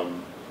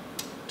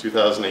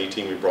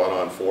 2018 we brought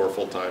on 4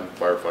 full-time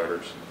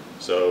firefighters.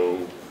 So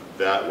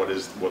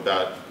what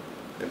that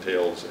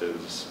entails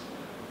is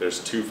there's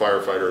 2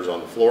 firefighters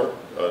on the floor,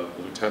 a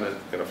lieutenant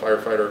and a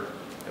firefighter,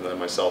 and then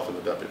myself and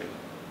the deputy.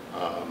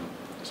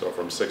 So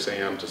from 6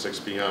 a.m. to 6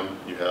 p.m.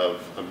 you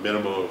have a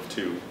minimum of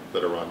 2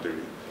 that are on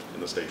duty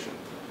in the station.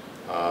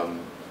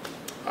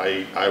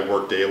 I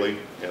work daily,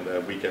 and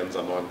then weekends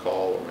I'm on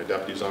call, or my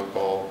deputy's on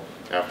call.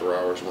 After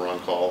hours we're on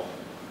call.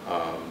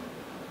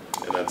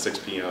 And then 6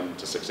 p.m.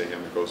 to 6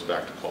 a.m. it goes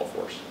back to call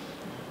force.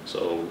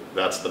 So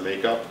that's the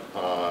makeup.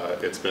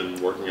 It's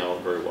been working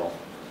out very well.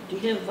 Do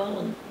you have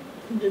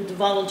the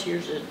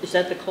volunteers? Is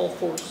that the call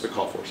force? The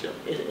call force, yeah.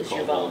 Is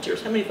your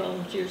volunteers? How many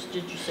volunteers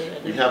did you say?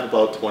 We have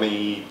about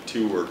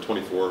 22 or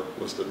 24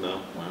 listed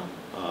now.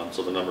 Wow.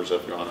 So the numbers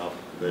have gone up.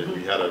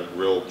 We had a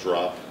real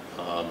drop.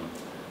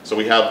 So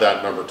we have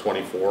that number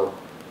 24,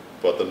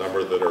 but the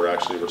number that are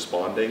actually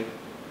responding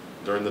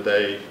during the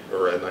day,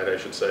 or at night I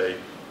should say,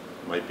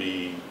 might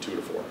be 2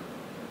 to 4,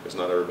 because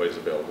not everybody's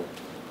available.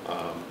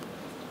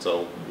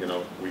 So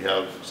we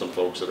have some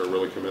folks that are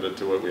really committed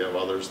to it. We have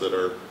others that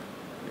are,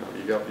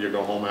 you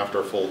go home after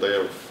a full day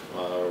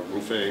of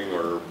roofing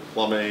or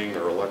plumbing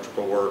or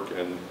electrical work,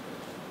 and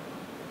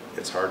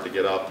it's hard to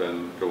get up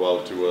and go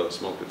out to a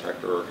smoke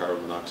detector or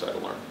carbon monoxide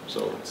alarm.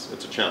 So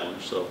it's a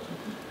challenge. So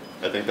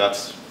I think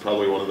that's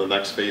probably one of the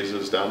next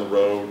phases down the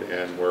road,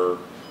 and we're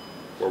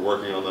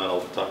working on that.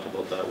 I'll talk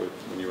about that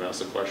when you ask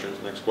the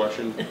questions. Next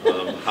question.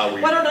 How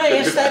we? Why don't I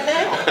ask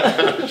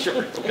that now?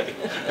 Sure. Okay.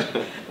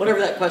 Whatever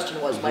that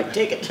question was, Mike,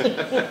 take it.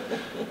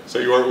 So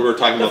we were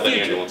talking about the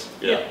future. ambulance.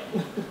 Yeah.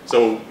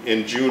 So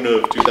in June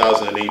of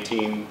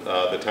 2018,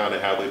 the town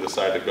of Hadley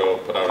decided to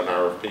put out an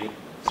RFP.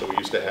 So we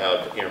used to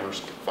have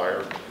Amherst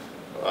Fire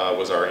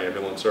was our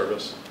ambulance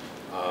service.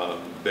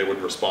 They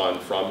would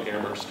respond from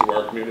Amherst to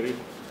our community.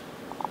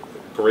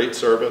 Great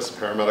service,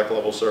 paramedic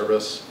level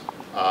service.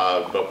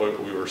 But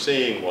what we were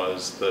seeing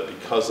was that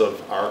because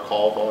of our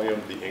call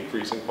volume, the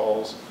increase in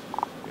calls,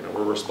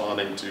 we're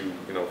responding to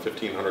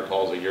 1,500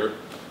 calls a year.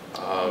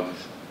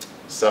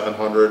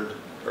 700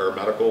 are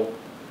medical,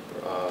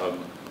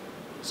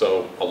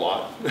 so a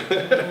lot.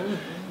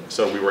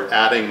 So we were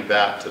adding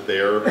that to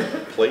their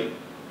plate,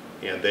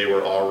 and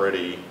they're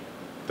already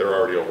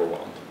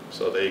overwhelmed.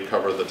 So they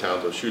cover the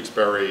towns of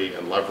Shutesbury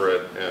and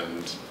Leverett,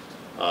 and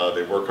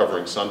they were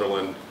covering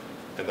Sunderland,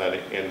 and then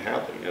in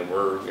Hadley, and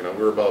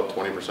we're about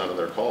 20% of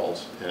their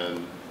calls,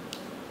 and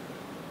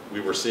we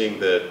were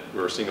seeing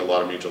a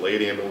lot of mutual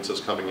aid ambulances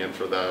coming in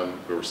for them.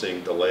 We were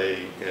seeing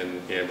delay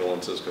in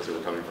ambulances because they were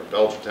coming from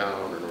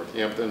Belchertown or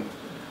Northampton.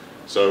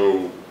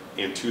 So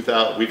in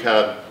 2000, we've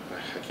had,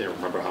 I can't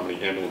remember how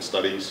many ambulance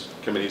studies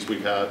committees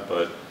we've had,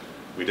 but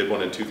we did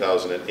one in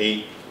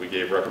 2008. We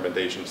gave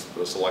recommendations to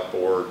the select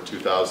board.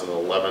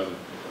 2011,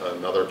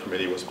 another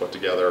committee was put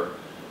together.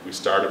 We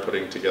started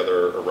putting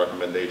together a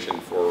recommendation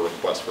for a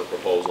request for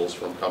proposals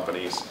from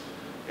companies.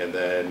 And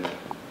then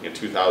in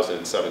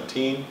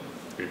 2017,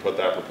 we put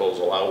that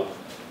proposal out,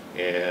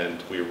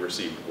 and we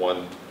received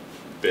one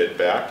bid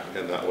back,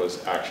 and that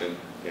was Action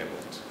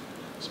Ambulance.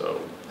 So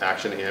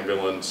Action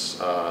Ambulance,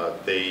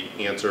 they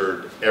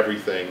answered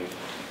everything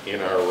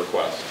in our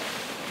request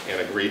and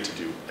agreed to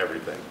do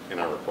everything in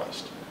our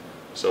request.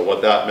 So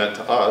what that meant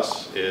to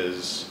us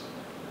is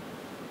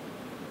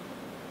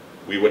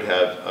we would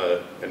have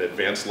an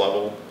advanced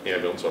level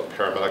ambulance, or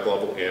paramedic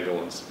level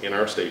ambulance in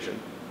our station,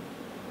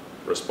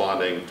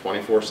 responding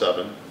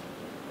 24/7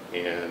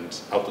 and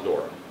out the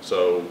door.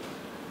 So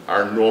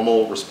our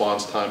normal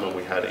response time when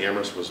we had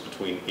Amherst was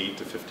between 8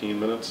 to 15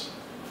 minutes.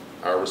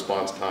 Our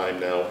response time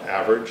now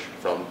average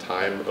from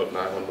time of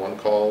 911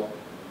 call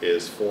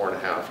is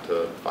 4.5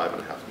 to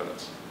 5.5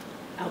 minutes.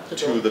 Out the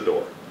To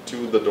door?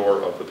 to the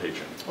door of the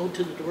patient. Oh,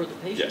 to the door of the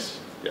patient? Yes,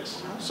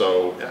 yes. Wow.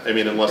 So, I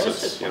mean, unless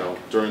it's, Impressive.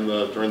 during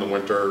the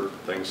winter,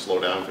 things slow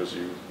down because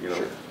you know,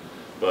 Sure.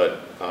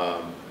 but,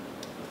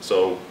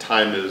 so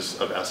time is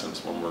of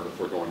essence when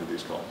we're going to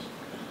these calls.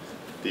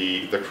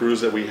 The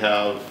crews that we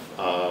have,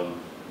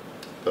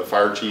 the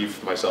fire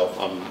chief, myself,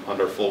 I'm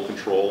under full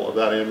control of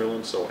that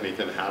ambulance, so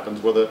anything that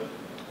happens with it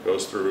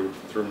goes through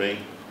me.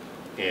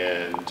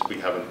 And we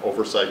have an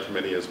oversight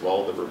committee as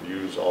well that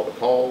reviews all the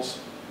calls.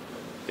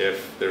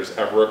 If there's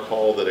ever a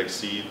call that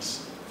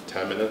exceeds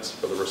 10 minutes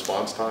for the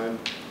response time,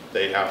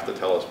 they have to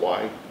tell us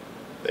why.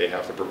 They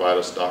have to provide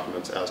us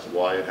documents as to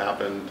why it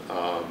happened.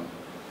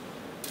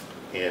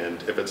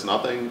 And if it's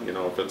nothing,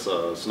 if it's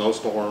a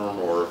snowstorm,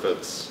 or if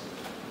it's,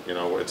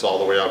 it's all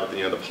the way up at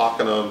the end of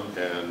Hockenham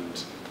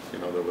and,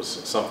 there was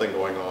something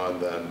going on,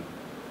 then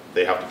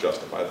they have to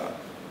justify that.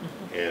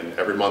 And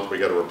every month we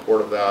get a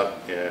report of that,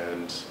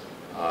 and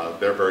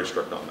they're very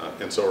strict on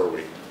that, and so are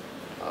we.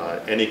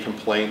 Any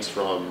complaints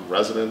from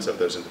residents, if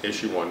there's an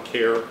issue on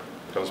care,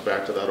 comes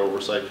back to that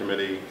oversight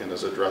committee and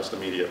is addressed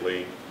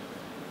immediately.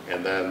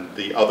 And then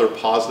the other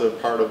positive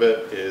part of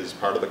it is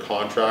part of the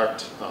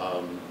contract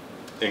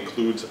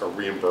includes a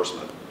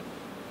reimbursement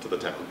to the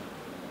town.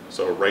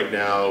 So right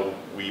now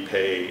we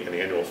pay an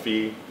annual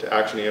fee to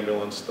Action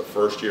Ambulance. The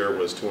first year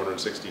was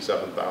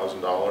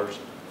 $267,000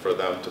 for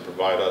them to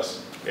provide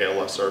us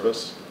ALS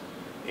service.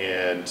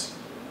 And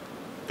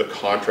the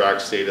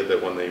contract stated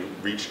that when they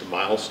reached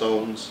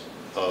milestones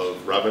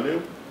of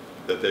revenue,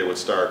 that they would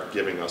start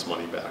giving us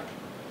money back.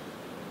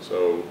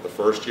 So the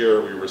first year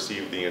we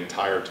received the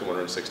entire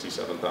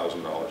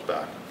 $267,000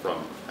 back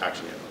from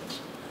Action Ambulance.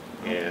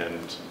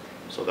 And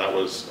so that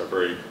was a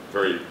very,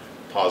 very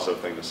positive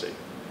thing to see.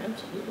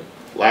 Absolutely.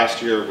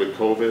 Last year with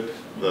COVID,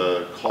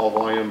 the call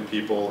volume,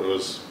 people, it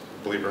was,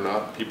 believe it or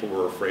not, people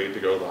were afraid to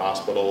go to the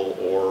hospital,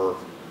 or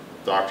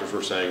doctors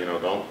were saying,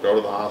 don't go to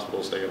the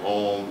hospital, stay at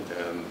home.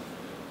 And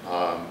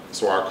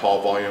so our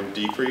call volume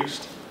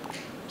decreased.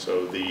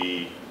 So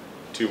the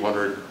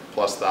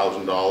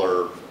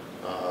 $200,000+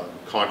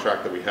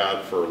 contract that we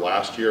had for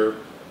last year,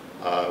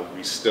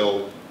 we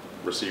still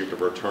received a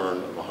return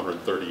of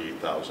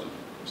 $138,000.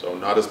 So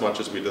not as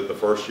much as we did the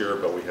first year,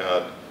 but we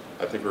had,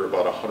 I think we were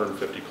about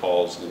 150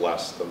 calls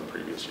less than the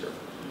previous year.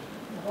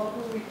 What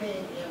were we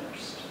paying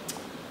Amherst?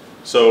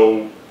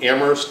 So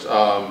Amherst,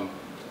 I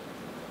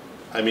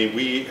mean,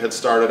 we had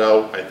started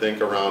out, I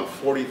think, around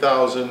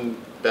 40,000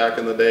 back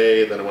in the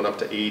day, then it went up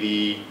to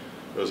 80,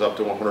 it was up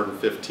to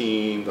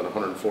 115, then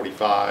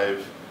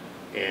 145,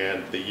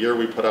 and the year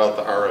we put out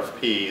the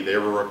RFP, they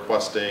were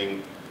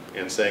requesting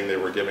and saying they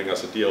were giving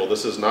us a deal.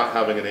 This is not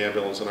having an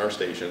ambulance in our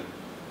station.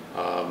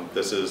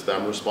 This is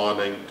them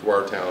responding to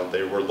our town.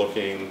 They were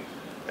looking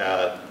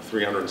at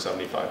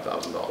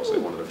 $375,000 they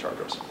wanted to charge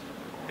us.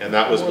 And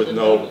that was with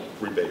no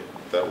rebate.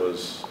 That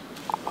was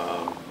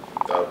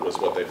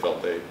what they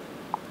felt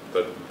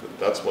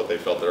that's what they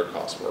felt their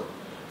costs were.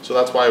 So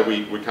that's why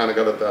we kind of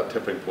got at that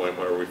tipping point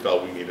where we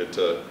felt we needed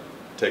to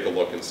take a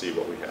look and see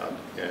what we had.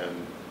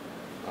 And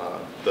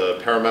the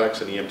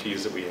paramedics and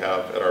EMTs that we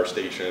have at our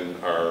station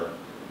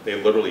they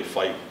literally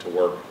fight to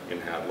work in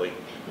Hadley,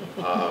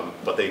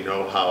 but they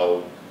know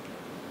how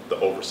the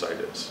oversight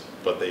is.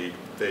 But they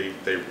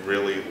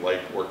really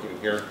like working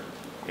here,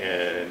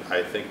 And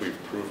I think we've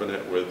proven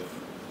it with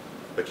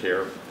the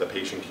care, the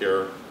patient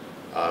care.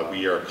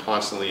 We are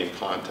constantly in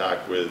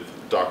contact with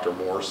Dr.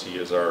 Morse. He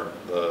is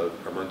the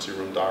emergency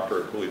room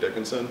doctor at Cooley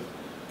Dickinson,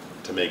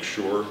 to make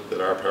sure that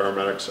our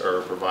paramedics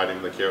are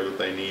providing the care that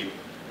they need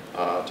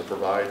to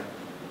provide.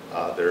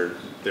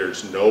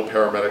 There's no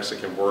paramedics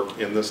that can work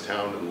in this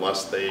town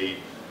unless they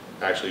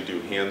actually do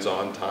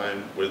hands-on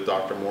time with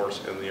Dr.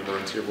 Morse in the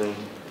emergency room,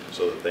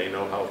 so that they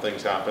know how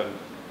things happen.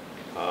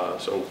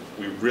 So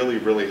we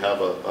really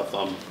have a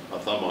thumb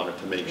on it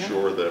to make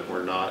sure that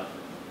we're not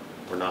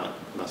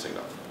messing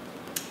up.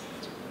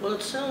 Well,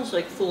 it sounds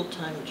like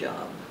full-time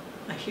job.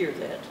 I hear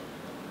that,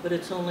 but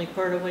it's only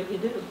part of what you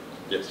do.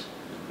 Yes.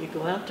 You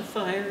go out to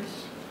fires,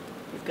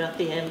 you've got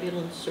the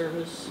ambulance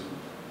service,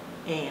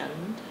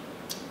 and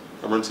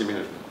Emergency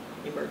management.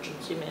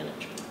 emergency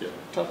management. Yeah.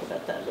 Talk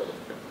about that a little.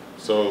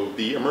 So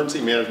the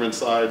emergency management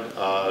side,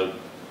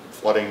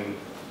 flooding,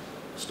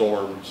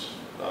 storms,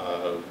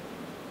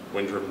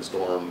 wind-driven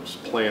storms,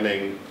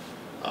 planning,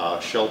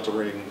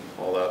 sheltering,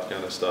 all that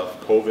kind of stuff.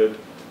 COVID,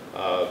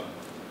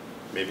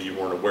 maybe you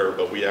weren't aware,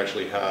 but we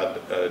actually had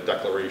a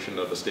declaration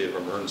of a state of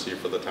emergency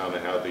for the town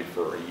of Hadley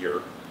for a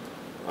year.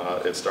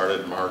 It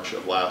started March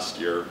of last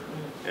year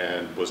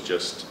and was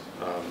just,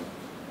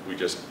 we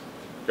just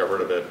got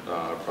rid of it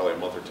probably a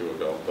month or two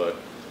ago. But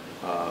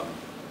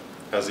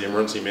as the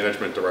emergency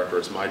management director,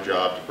 it's my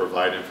job to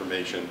provide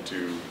information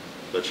to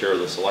the chair of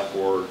the select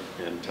board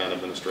and town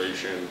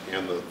administration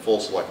and the full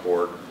select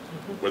board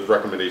with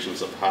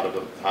recommendations of how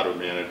to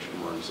manage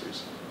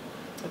emergencies.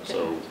 Okay.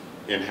 So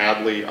in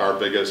Hadley, our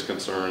biggest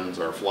concerns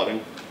are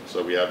flooding.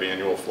 So we have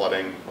annual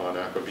flooding on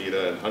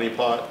Aquavita and Honey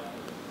Pot.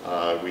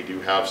 We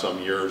do have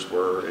some years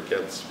where we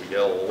get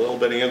a little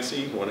bit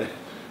antsy when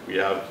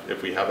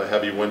if we have a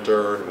heavy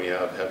winter and we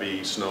have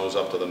heavy snows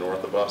up to the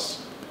north of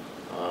us.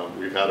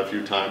 We've had a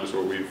few times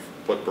where we've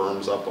put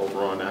berms up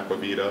over on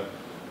Aquavita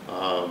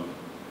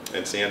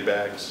and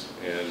sandbags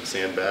and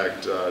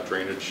sandbagged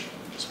drainage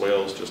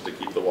swales just to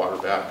keep the water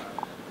back.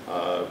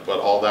 But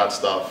all that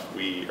stuff,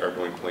 we are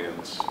doing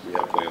plans. We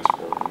have plans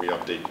for it, and we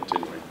update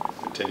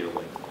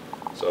continually.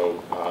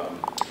 So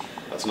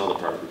that's another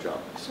part of the job.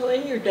 So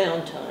in your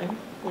downtime,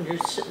 when you're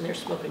sitting there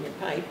smoking your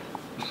pipe,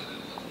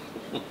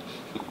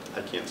 I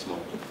can't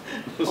smoke.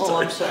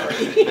 oh, I'm sorry.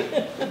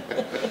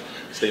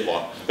 State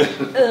law.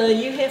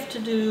 You have to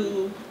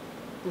do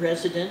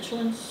residential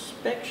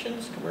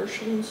inspections,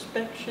 commercial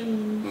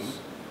inspections,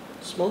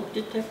 smoke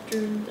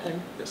detector.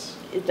 Yes.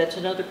 That's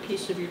another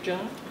piece of your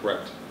job?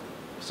 Correct.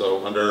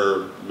 So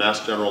under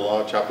Mass General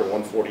Law, Chapter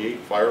 148,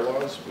 fire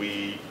laws,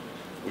 we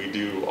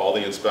do all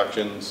the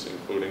inspections,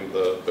 including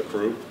the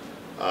crew.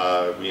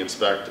 We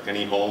inspect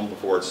any home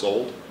before it's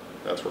sold.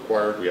 That's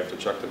required. We have to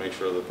check to make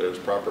sure that there's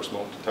proper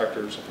smoke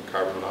detectors and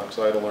carbon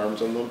monoxide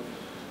alarms in them.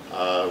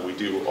 We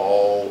do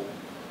all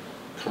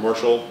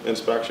commercial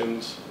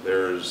inspections.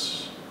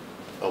 There's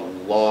a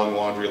long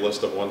laundry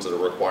list of ones that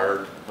are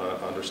required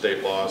under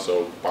state law.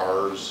 So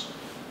bars,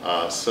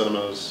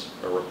 cinemas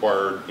are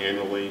required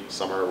annually.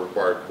 Some are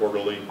required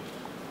quarterly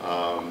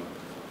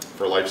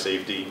for life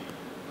safety.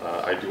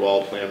 I do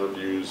all plan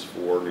reviews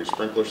for new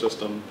sprinkler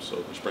systems. So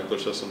the sprinkler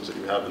systems that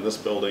you have in this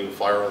building,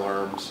 fire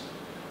alarms.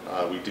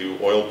 We do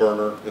oil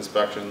burner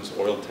inspections,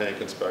 oil tank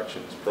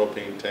inspections,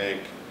 propane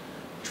tank,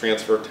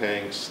 transfer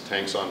tanks,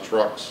 tanks on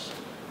trucks,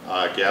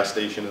 gas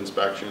station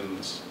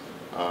inspections.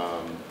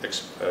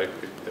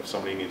 If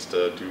somebody needs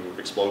to do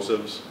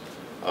explosives,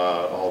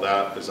 all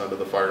that is under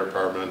the fire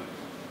department.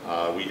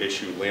 We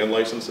issue land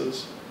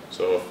licenses.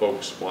 So if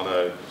folks want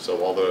to,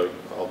 so all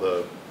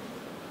the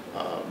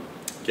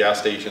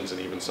gas stations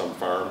and even some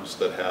farms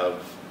that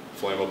have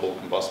flammable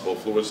combustible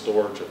fluid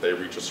storage, if they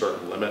reach a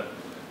certain limit,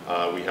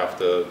 we have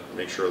to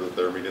make sure that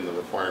they're meeting the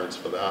requirements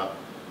for that.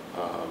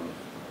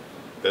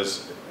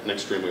 There's an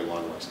extremely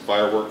long list.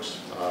 Fireworks,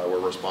 we're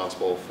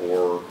responsible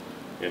for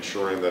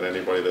ensuring that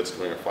anybody that's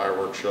doing a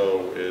fireworks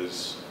show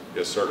is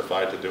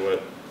certified to do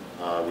it.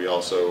 We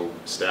also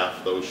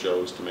staff those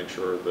shows to make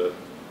sure that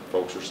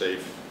folks are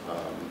safe.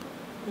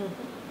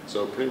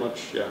 So pretty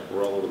much, yeah,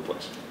 we're all over the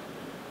place.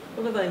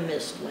 What have I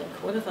missed, Link?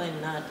 What have I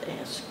not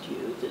asked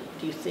you that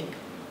do you think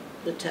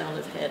the town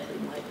of Hadley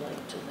might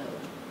like to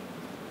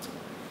know?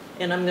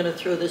 And I'm going to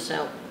throw this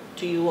out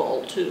to you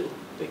all too,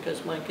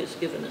 because Mike has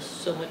given us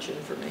so much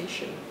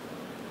information,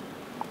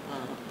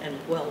 and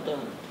well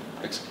done.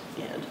 Thanks.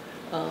 Gad.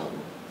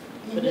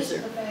 You But is missed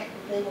there? the fact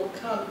that they will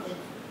come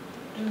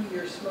and do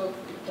your smoke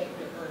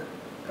detector or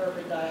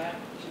carbon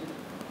dioxide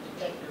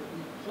detector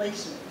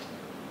replacement.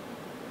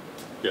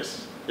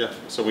 Yes, yeah.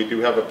 So we do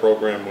have a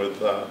program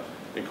with,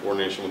 in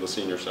coordination with the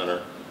senior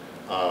center.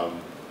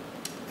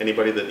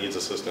 Anybody that needs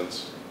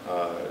assistance,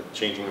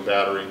 changing a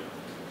battery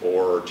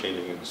or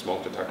changing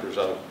smoke detectors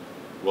out,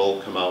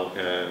 will come out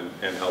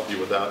and help you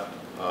with that.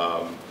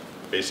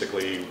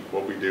 Basically,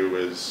 what we do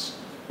is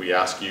we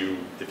ask you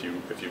if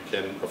you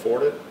can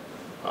afford it,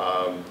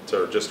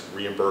 to just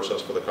reimburse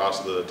us for the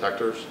cost of the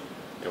detectors,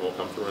 and we'll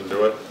come through and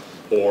do it.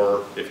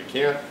 Or if you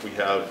can't,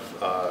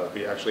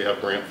 we actually have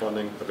grant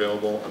funding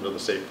available under the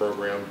SAFE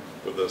program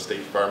with the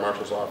State Fire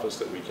Marshal's Office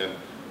that we can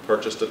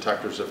purchase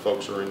detectors if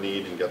folks are in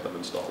need and get them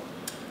installed.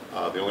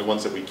 The only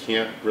ones that we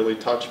can't really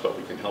touch, but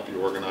we can help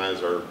you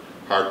organize, are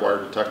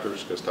hardwired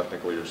detectors, because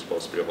technically you're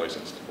supposed to be a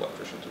licensed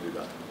electrician to do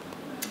that.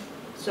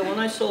 So when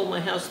I sold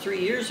my house 3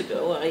 years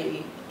ago,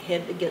 I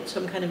had to get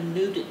some kind of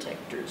new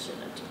detectors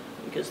in it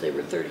because they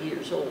were 30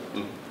 years old.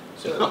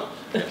 So,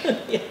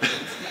 yeah.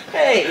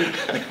 Hey,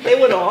 they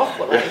went off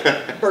when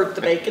I burnt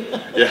the bacon.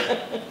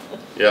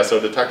 Yeah, so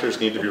detectors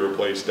need to be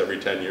replaced every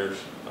 10 years.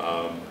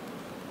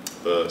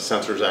 The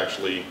sensors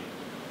actually,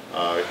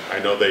 I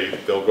know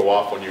they'll go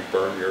off when you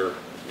burn your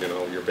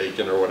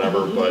bacon or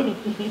whatever, but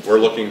we're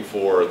looking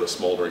for the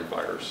smoldering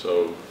fires.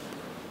 So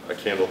a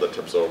candle that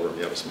tips over and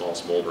you have a small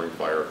smoldering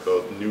fire.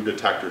 The new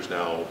detectors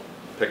now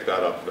pick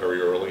that up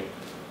very early.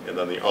 And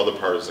then the other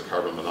part is the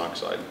carbon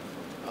monoxide.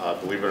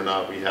 Believe it or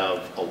not, we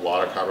have a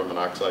lot of carbon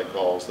monoxide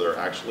calls that are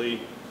actually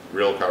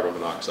real carbon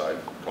monoxide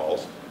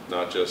calls,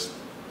 not just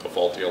a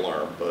faulty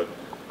alarm. But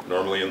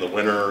normally in the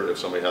winter, if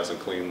somebody hasn't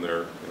cleaned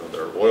their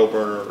oil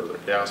burner or their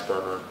gas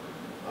burner,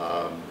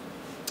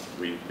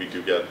 we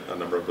do get a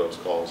number of those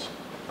calls,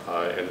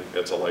 and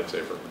it's a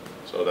lifesaver.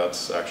 So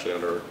that's actually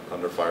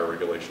under fire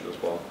regulation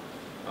as well.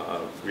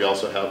 We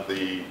also have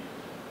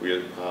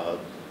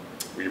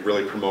we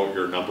really promote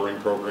your numbering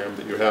program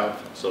that you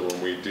have. So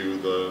when we do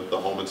the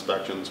home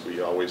inspections,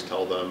 we always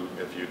tell them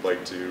if you'd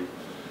like to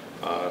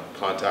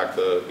contact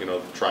the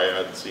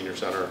Triad Senior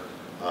Center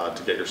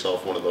to get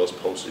yourself one of those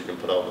posts you can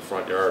put out in the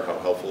front yard, how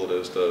helpful it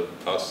is to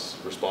us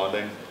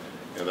responding.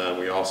 And then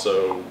we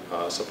also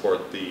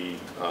support the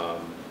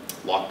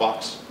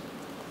lockbox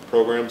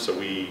program. So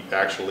we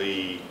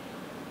actually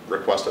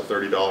request a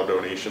 $30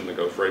 donation that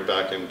goes right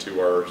back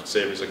into our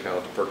savings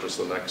account to purchase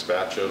the next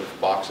batch of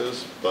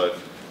boxes. But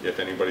if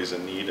anybody's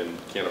in need and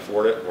can't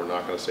afford it, we're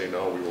not going to say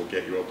no. We will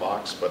get you a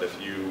box. But if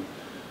you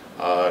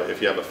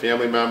have a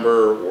family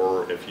member,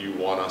 or if you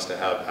want us to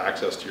have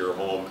access to your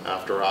home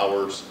after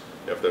hours,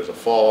 if there's a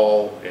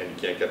fall and you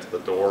can't get to the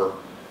door,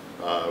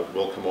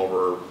 we'll come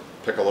over,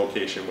 pick a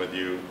location with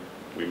you,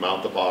 we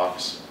mount the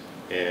box,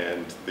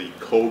 and the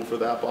code for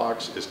that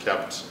box is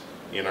kept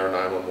in our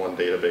 911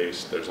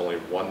 database. There's only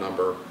one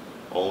number,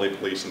 only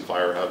police and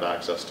fire have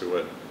access to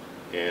it.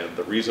 And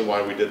the reason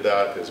why we did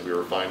that is we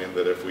were finding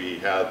that if we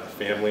had the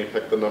family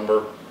pick the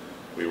number,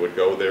 we would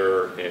go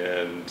there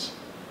and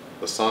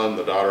the son,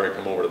 the daughter had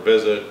come over to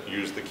visit,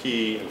 used the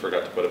key, and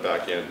forgot to put it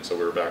back in. So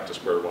we were back to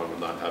square one with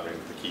not having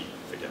the key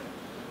again.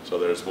 So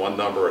there's one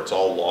number, it's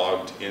all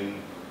logged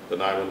in the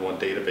 911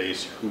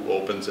 database, who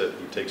opens it,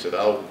 who takes it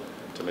out,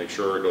 to make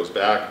sure it goes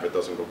back. If it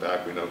doesn't go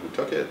back, we know who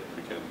took it.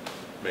 We can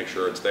make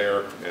sure it's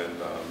there, and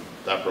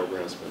that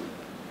program's been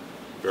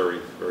very,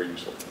 very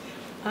useful.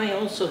 I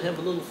also have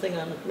a little thing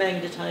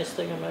magnetized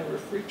thing on my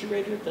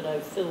refrigerator that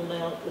I've filled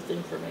out with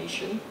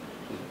information.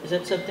 Is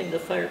that something the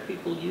fire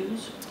people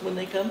use when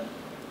they come?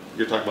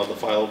 You're talking about the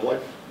file of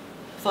life?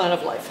 File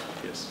of life.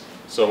 Yes.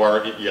 So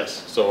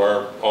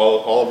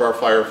all of our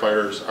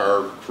firefighters,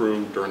 our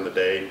crew during the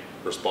day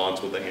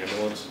responds with the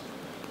ambulance,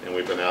 and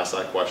we've been asked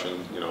that question.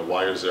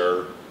 Why is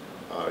there,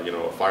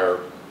 a fire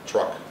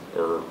truck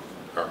or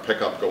our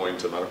pickup going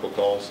to medical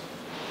calls?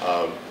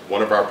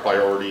 One of our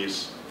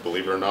priorities,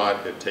 believe it or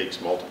not, it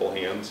takes multiple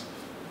hands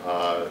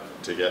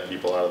to get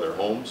people out of their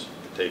homes.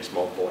 It takes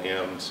multiple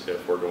hands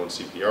if we're doing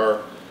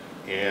CPR,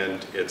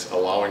 and it's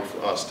allowing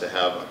for us to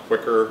have a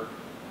quicker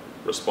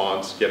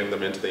response, getting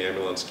them into the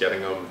ambulance,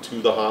 getting them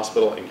to the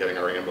hospital, and getting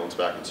our ambulance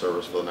back in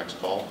service for the next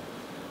call.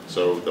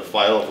 So the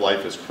file of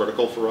life is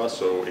critical for us,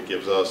 so it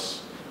gives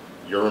us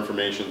your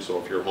information.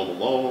 So if you're home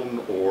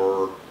alone,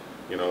 or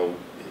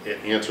it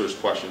answers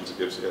questions,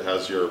 it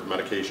has your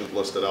medications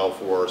listed out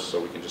for us, so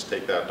we can just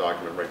take that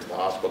document right to the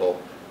hospital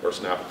or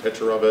snap a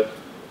picture of it.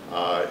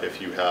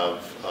 If you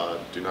have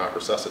do not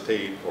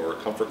resuscitate or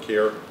comfort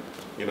care,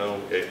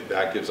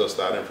 that gives us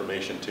that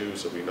information too,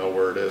 so we know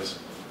where it is,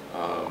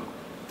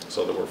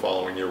 so that we're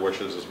following your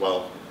wishes as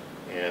well.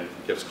 And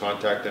it gives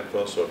contact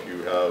info, so if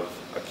you have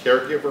a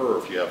caregiver or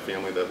if you have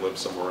family that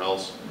lives somewhere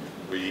else,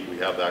 we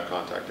have that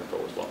contact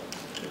info as well.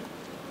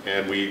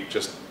 And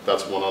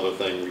that's one other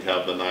thing, we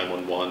have the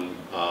 911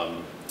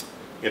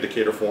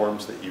 indicator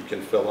forms that you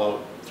can fill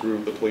out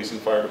through the police and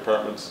fire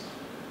departments.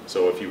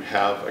 So if you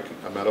have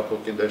a medical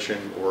condition,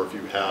 or if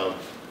you have,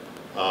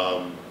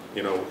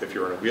 if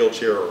you're in a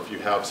wheelchair, or if you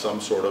have some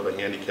sort of a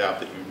handicap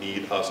that you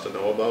need us to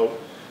know about,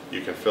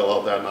 you can fill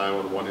out that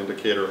 911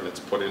 indicator, and it's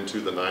put into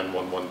the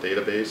 911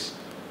 database.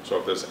 So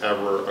if there's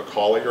ever a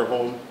call at your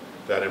home,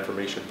 that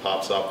information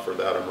pops up for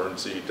that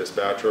emergency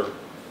dispatcher,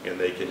 and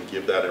they can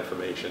give that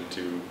information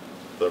to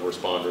the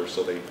responders,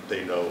 so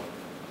they know,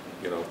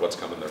 what's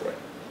coming their way.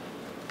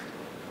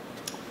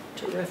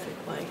 Terrific,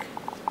 Mike.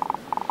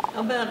 How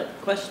about it?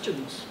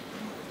 Questions?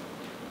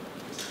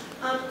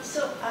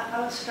 So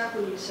I was struck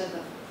when you said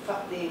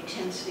the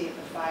intensity of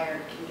the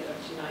fire can get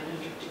up to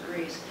 900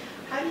 degrees.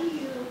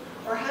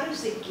 How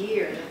does the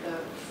gear that the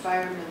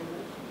firemen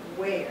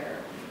wear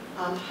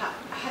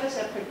How does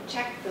that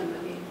protect them?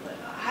 I mean,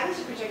 how does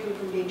it protect them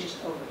from being just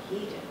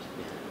overheated?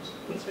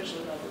 And especially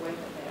with all the weight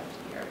that they have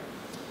to carry.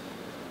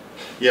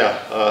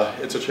 Yeah,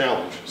 it's a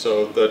challenge.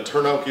 So the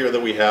turnout gear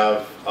that we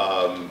have,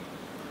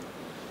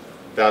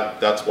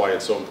 that's why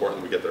it's so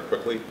important we get there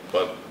quickly.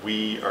 But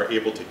we are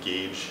able to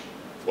gauge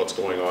what's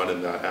going on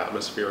in that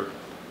atmosphere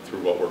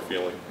through what we're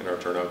feeling in our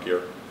turnout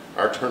gear.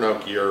 Our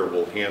turnout gear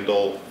will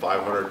handle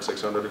 500,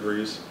 600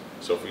 degrees.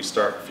 So if we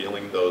start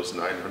feeling those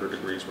 900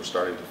 degrees, we're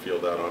starting to feel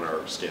that on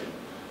our skin.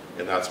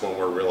 And that's when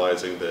we're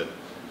realizing that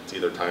it's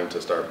either time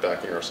to start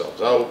backing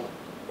ourselves out,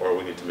 or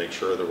we need to make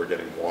sure that we're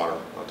getting water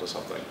onto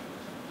something.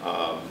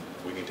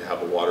 We need to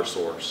have a water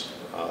source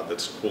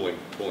that's cooling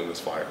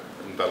this fire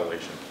and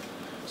ventilation.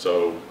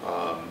 So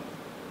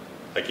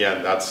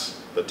again,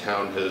 that's the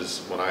town has.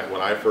 When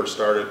I first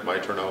started, my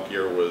turnout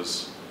gear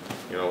was,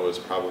 was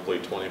probably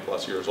 20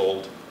 plus years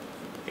old,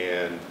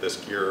 and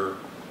this gear,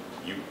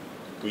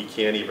 we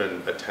can't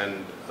even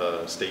attend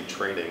state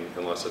training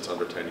unless it's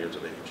under 10 years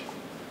of age.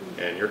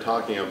 And you're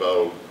talking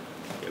about,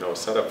 a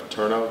set of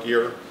turnout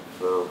gear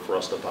for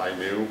us to buy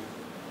new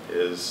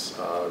is,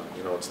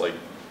 it's like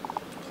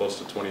close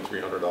to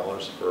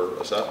 $2,300 for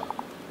a set.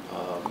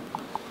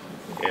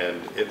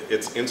 And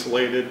it's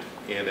insulated,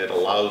 and it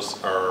allows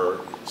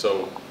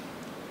so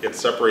it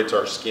separates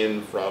our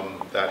skin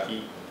from that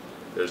heat.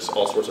 There's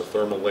all sorts of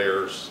thermal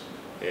layers,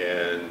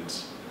 and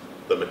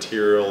the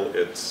material,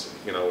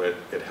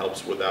 it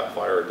helps with that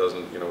fire. It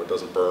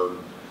doesn't burn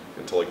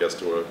until it gets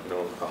to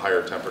a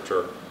higher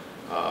temperature.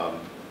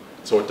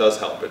 So it does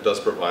help. It does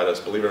provide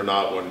us, believe it or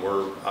not, when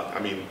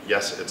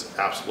yes, it's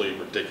absolutely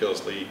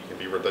can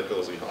be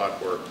ridiculously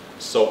hot. We're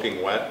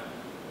soaking wet,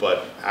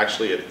 but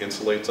actually it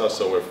insulates us.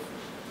 So if,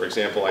 for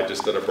example, I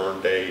just did a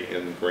burn day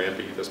in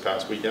Granby this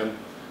past weekend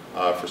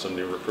for some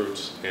new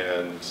recruits,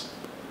 and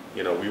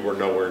we were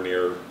nowhere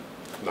near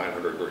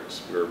 900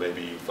 degrees. We were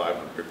maybe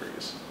 500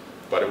 degrees.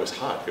 But it was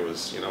hot. It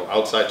was,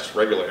 outside just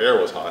regular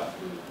air was hot,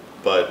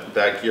 but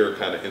that gear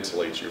kind of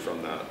insulates you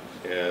from that.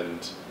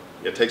 And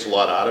it takes a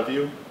lot out of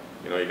you.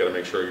 You got to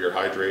make sure you're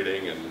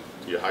hydrating, and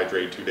you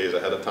hydrate 2 days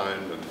ahead of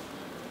time, and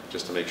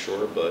just to make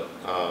sure. But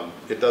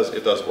it does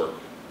work.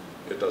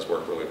 It does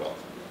work really well.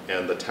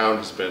 And the town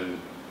has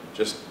been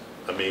just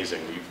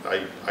amazing.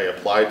 I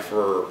applied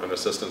for an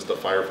assistance to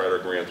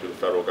firefighter grant through the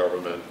federal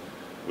government.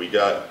 We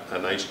got a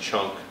nice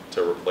chunk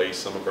to replace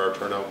some of our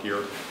turnout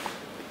gear.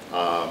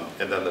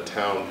 And then the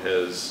town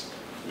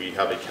we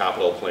have a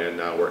capital plan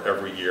now where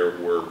every year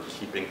we're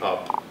keeping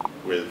up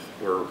with,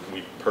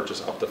 we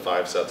purchase up to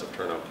 5 sets of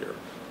turnout gear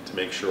to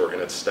make sure,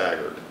 and it's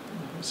staggered.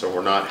 So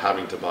we're not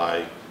having to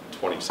buy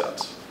 20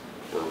 sets.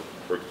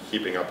 We're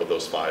keeping up with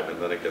those 5,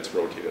 and then it gets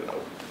rotated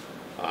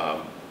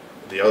out.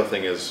 The other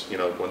thing is,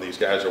 when these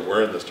guys are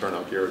wearing this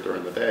turnout gear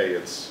during the day,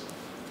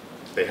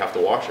 they have to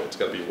wash it. It's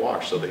got to be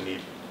washed, so they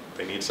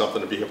need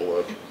something to be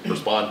able to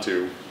respond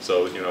to.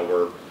 So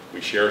we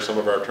share some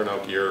of our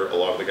turnout gear. A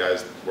lot of the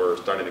guys, we're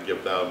starting to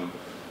give them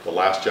the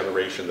last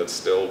generation that's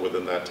still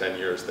within that 10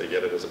 years. They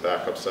get it as a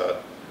backup set.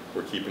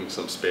 We're keeping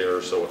some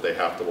spares, so if they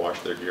have to wash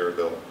their gear,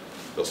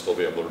 they'll still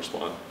be able to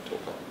respond to a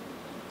call.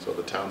 So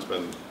the town's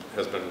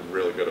has been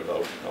really good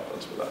about helping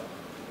us with that.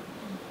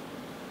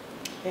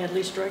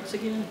 Hadley strikes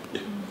again.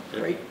 Yeah.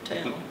 Great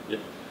town. Yeah.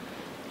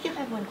 I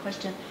have one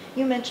question.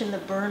 You mentioned the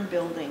burn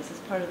buildings as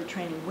part of the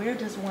training. Where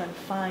does one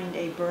find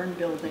a burn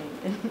building?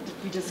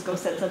 We just go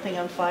set something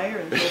on fire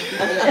and throw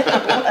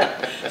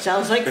people in?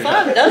 Sounds like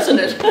fun, doesn't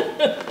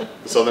it?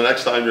 So the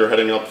next time you're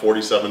heading up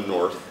 47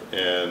 North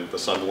and the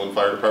Sunderland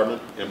Fire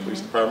Department and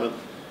Police Department,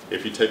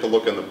 if you take a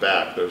look in the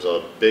back, there's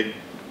a big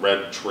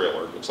red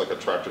trailer. Looks like a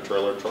tractor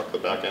trailer truck, the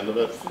back end of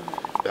it.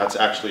 That's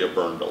actually a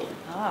burn building.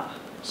 Ah.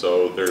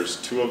 So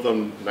there's 2 of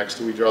them next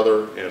to each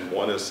other, and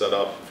one is set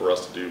up for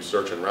us to do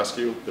search and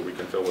rescue that we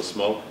can fill with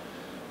smoke.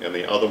 And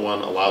the other one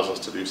allows us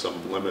to do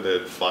some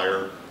limited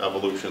fire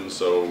evolution.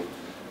 So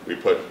we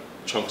put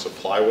chunks of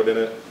plywood in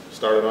it,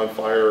 start it on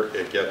fire,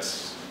 it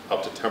gets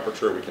up to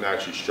temperature. We can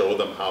actually show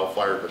them how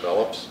fire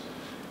develops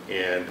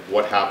and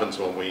what happens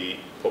when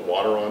we put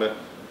water on it.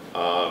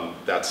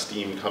 That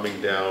steam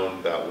coming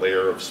down, that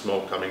layer of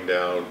smoke coming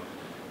down,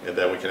 and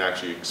then we can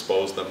actually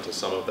expose them to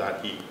some of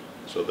that heat.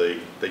 So they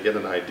get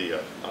an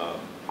idea.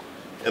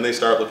 And they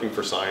start looking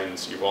for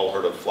signs. You've all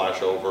heard of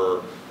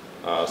flashover.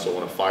 So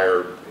when a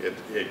fire,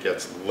 it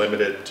gets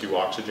limited to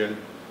oxygen.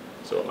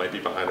 So it might be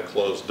behind a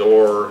closed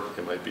door.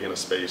 It might be in a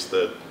space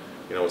that,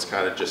 it's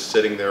kind of just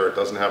sitting there. It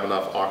doesn't have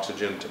enough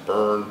oxygen to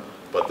burn,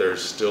 but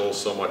there's still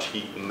so much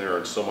heat in there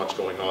and so much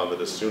going on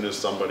that as soon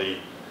as you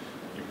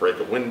break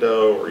a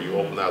window or you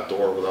open that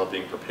door without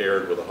being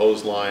prepared with a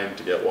hose line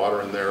to get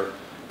water in there,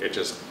 it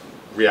just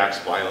reacts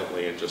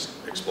violently and just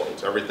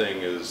explodes. Everything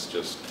is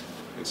just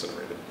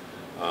incinerated.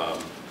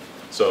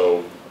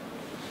 So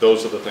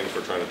those are the things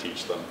we're trying to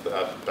teach them,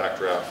 that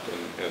backdraft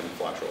and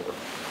flashover.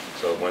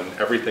 So when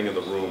everything in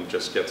the room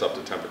just gets up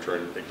to temperature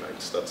and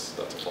ignites, that's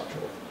a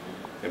flashover.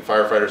 And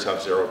firefighters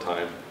have 0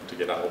 time to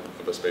get out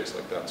of a space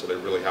like that, so they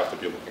really have to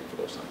be looking for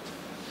those signs.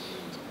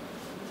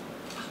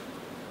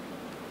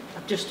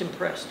 I'm just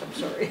impressed, I'm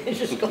sorry. I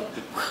just go,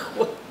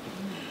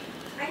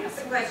 I have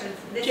some questions.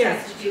 This Sure.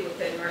 has to do with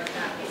the North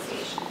Hadley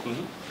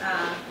Station.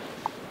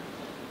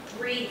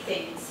 Three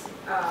things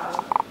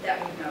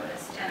that we've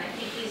noticed, and I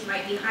think these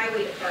might be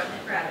highway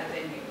department rather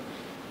than you.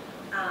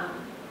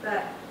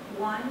 But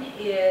one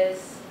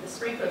is the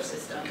sprinkler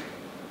system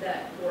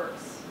that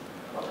works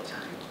all the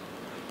time,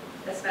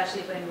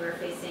 especially when we're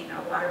facing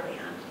a water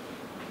ban.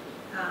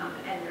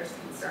 And there's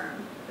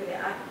concern for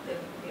that.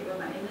 They were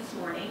running this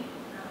morning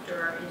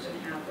after our inch and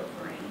a half of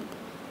rain.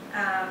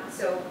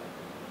 So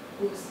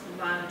who's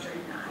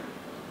monitoring that?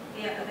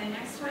 Yeah, the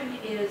next one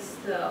is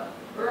the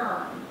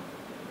berm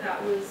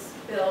that was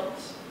built,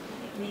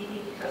 I think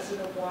maybe because of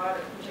the water,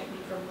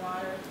 protecting from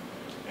water.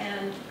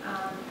 And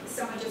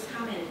someone just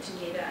commented to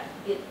me that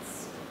it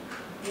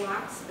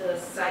blocks the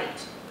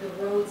site, the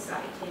road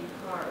site in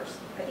cars,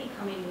 I think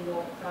coming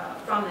north,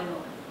 from the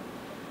north,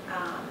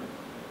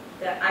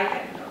 that I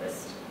hadn't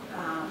noticed,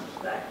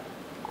 but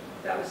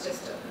that was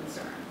just a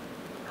concern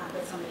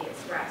that somebody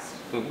expressed.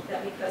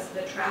 That because of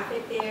the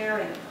traffic there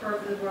and the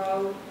curve of the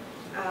road,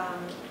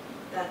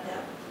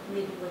 that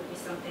maybe would be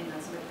something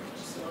that somebody could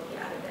just look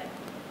at it.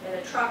 And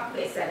a truck,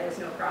 they said it was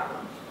no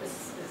problem.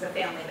 This is a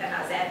family that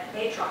has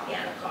a truck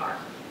and a car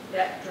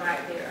that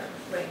drive there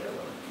regularly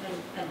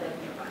and live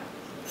nearby.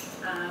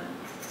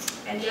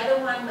 And the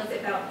other one was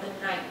about the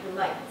night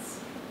lights.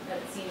 That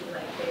it seemed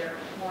like there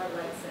are more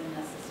lights than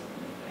necessary.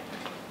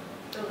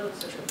 So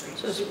those are the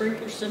three. so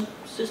sprinkler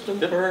system,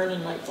 burn,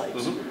 and night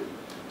lights.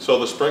 So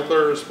the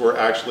sprinklers were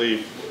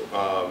actually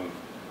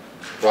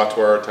brought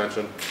to our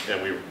attention,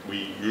 and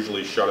we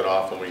usually shut it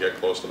off when we get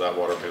close to that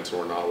water pin, so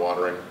we're not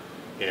watering.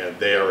 And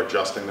they are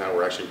adjusting that.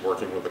 We're actually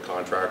working with the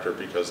contractor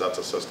because that's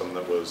a system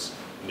that was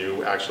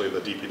new. Actually, the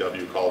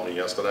DPW called me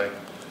yesterday,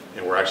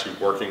 and we're actually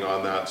working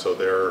on that. So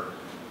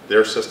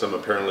their system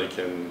apparently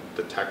can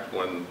detect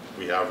when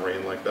we have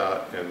rain like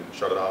that and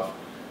shut it off.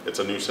 It's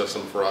a new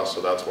system for us,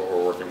 so that's what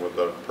we're working with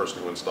the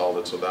person who installed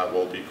it, so that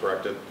will be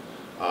corrected,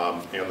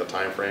 and the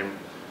time frame.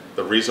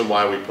 The reason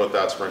why we put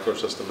that sprinkler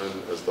system in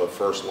is the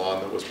first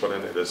lawn that was put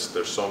in. It's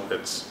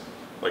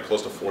like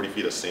close to 40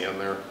 feet of sand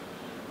there.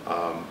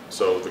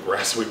 So the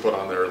grass we put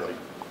on there like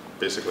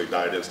basically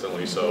died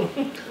instantly. So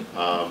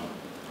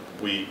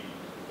we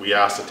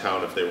asked the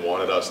town if they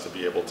wanted us to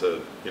be able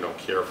to,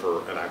 care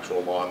for an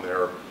actual lawn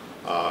there.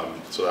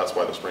 So that's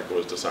why the sprinkler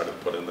was decided to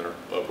put in there.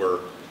 But we're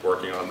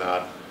working on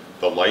that.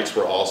 The lights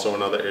were also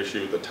another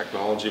issue. The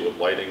technology with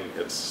lighting,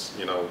 it's,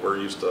 we're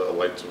used to a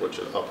light switch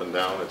it up and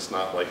down. It's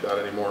not like that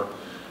anymore.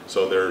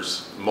 So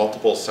there's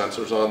multiple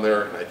sensors on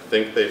there, and I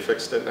think they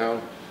fixed it now.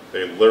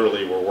 They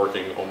literally were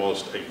working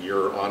almost a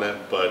year on it,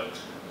 but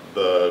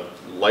the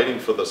lighting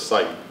for the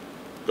site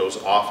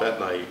goes off at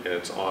night and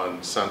it's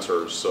on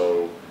sensors.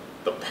 So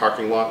the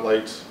parking lot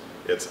lights,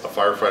 it's a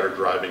firefighter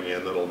driving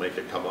in that'll make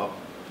it come up.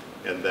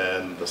 And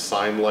then the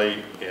sign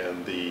light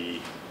and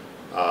the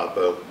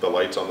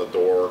lights on the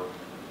door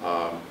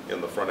in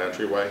the front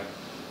entryway,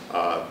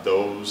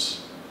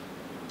 those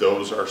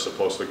are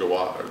supposed to go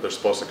off. They're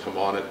supposed to come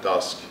on at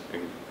dusk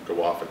and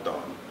go off at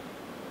dawn.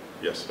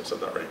 Yes, I said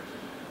that right.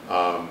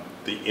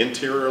 The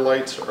interior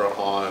lights are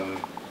on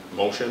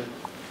motion,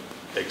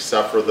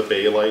 except for the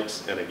bay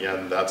lights. And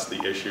again, that's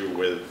the issue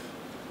with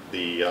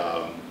the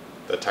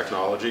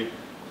technology.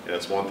 And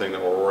it's one thing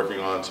that we're working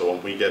on. So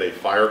when we get a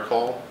fire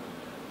call,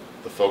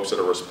 the folks that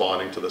are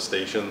responding to the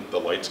station, the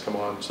lights come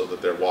on so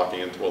that they're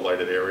walking into a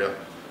lighted area.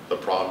 The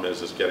problem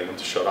is getting them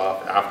to shut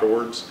off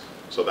afterwards.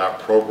 So that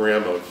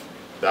program of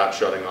that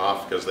shutting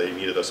off, because they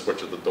needed a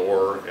switch at the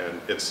door,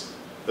 and it's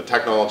the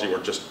technology,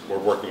 we're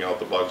working out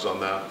the bugs on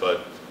that,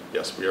 but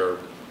yes, we are.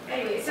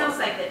 Anyway, it sounds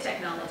like the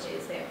technology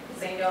is there,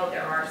 because I know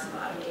there are some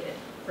automated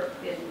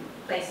in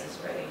places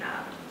where they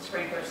have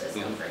sprinkler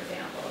system, for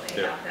example.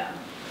 They have them,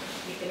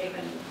 you can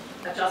even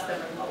adjust them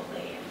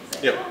remotely and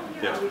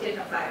say, we did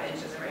have 5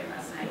 inches of rain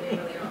last night, we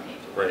really don't need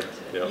to worry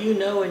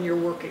today. And you're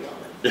working on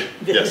it.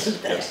 Yes.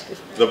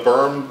 The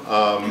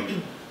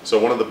berm, so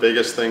one of the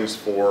biggest things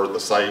for the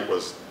site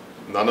was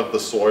none of the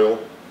soil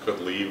could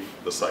leave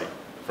the site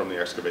from the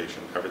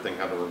excavation. Everything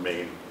had to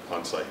remain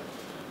on site.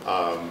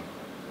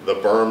 The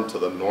berm to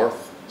the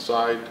north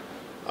side,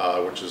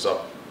 which is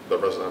up the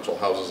residential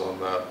houses on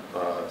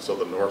that, so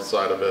the north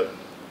side of it,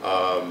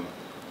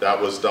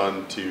 that was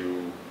done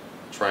to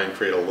try and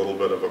create a little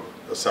bit of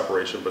a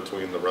separation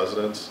between the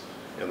residents,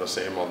 and the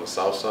same on the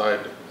south side.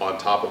 On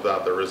top of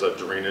that, there is a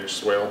drainage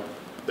swale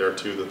there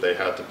too that they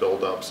had to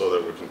build up so that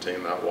it would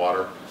contain that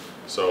water.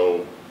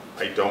 So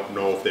I don't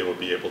know if they would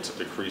be able to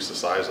decrease the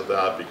size of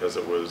that because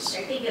it was...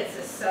 I think it's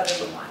the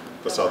southern one.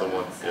 The southern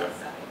one, yeah.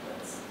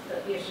 That's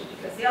the issue,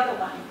 because the other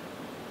one,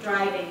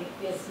 driving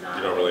is not...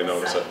 You don't really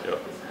notice it,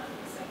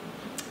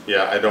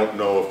 yeah, I don't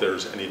know if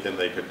there's anything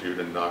they could do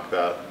to knock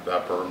that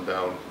berm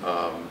down,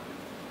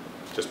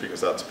 just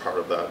because that's part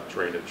of that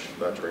drainage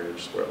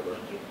swale there.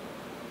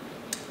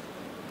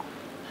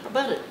 How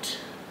about it?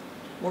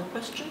 More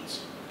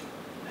questions?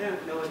 I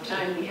don't know what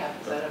time we have,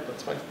 but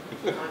That's fine.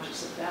 I'm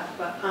conscious of that.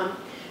 But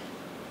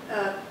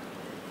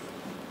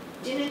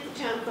didn't the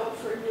town vote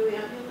for a new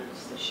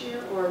ambulance this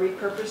year, or are we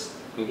repurposed,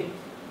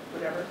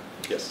 whatever.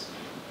 Yes.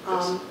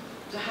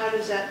 So how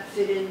does that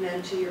fit in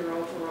then to your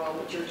overall,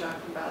 what you're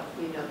talking about,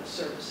 the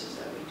services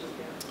that we do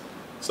there?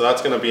 So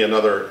that's going to be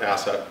another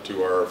asset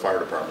to our fire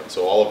department.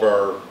 So all of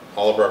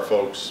our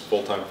folks,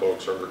 full-time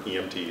folks, are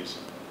EMTs,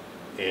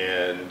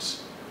 and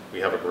we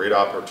have a great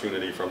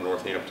opportunity from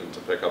Northampton to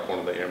pick up one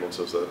of the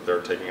ambulances that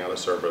they're taking out of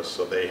service.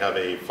 So they have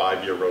a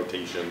 5-year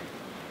rotation.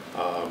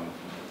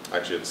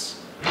 Actually,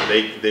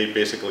 they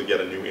basically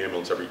get a new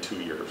ambulance every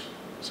 2 years.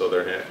 So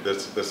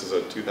this is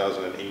a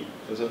 2008,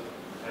 is it?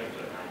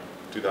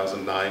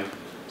 2009.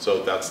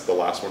 So that's the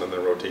last one in their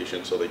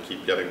rotation. So they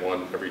keep getting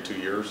one every 2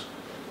 years,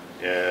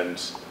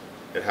 and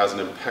it has an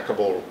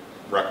impeccable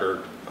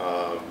record.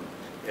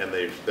 And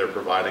they're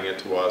providing it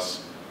to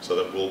us so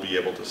that we'll be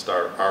able to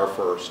start our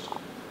first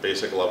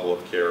basic level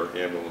of care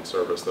ambulance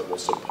service that will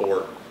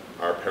support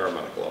our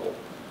paramedic level.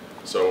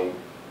 So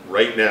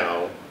right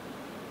now,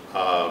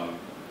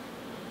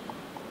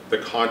 the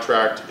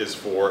contract is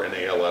for an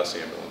ALS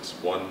ambulance,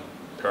 one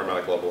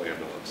paramedic level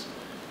ambulance.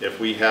 If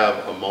we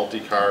have a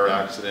multi-car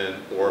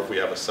accident, or if we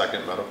have a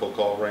second medical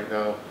call right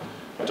now,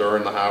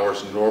 during the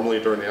hours, normally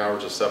during the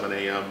hours of 7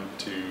 a.m.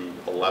 to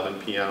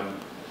 11 p.m.,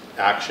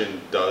 Action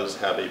does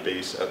have a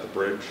base at the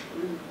bridge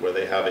where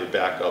they have a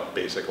backup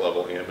basic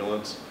level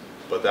ambulance,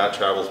 but that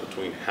travels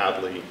between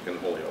Hadley and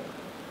Holyoke.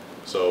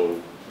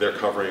 So they're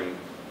covering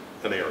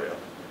an area.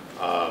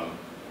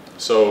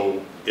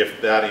 So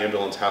if that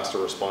ambulance has to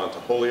respond to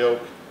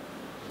Holyoke,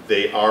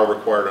 they are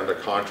required under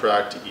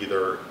contract to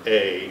either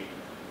A,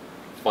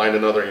 find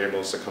another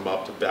ambulance to come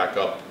up to back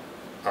up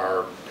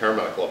our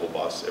paramedic level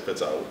bus if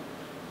it's out,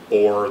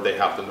 or they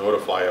have to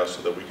notify us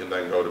so that we can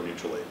then go to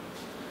mutual aid.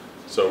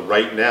 So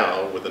right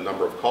now, with the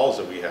number of calls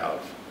that we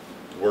have,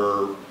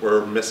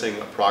 we're missing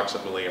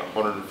approximately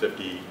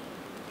 150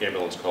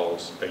 ambulance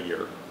calls a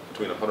year.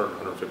 Between 100 and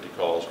 150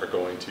 calls are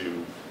going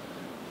to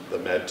the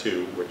Med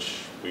 2,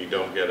 which we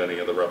don't get any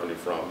of the revenue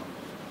from,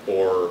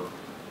 or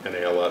an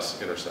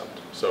ALS intercept.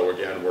 So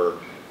again, we're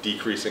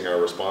decreasing our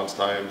response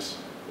times.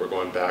 We're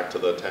going back to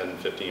the 10,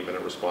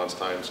 15-minute response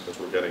times because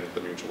we're getting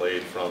the mutual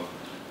aid from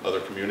other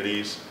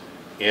communities.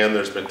 And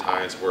there's been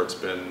times where it's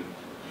been,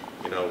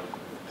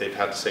 they've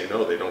had to say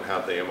no, they don't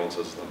have the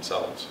ambulances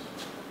themselves.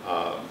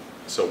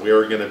 So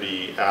we're going to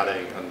be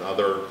adding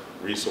another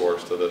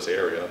resource to this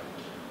area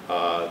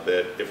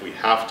that if we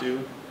have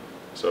to,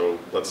 so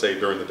let's say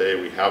during the day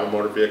we have a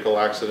motor vehicle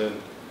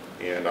accident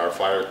and our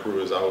fire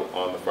crew is out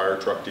on the fire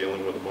truck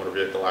dealing with a motor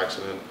vehicle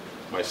accident,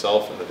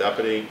 myself and the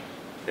deputy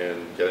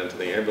can get into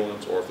the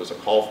ambulance, or if there's a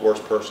call force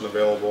person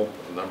available,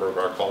 a number of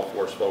our call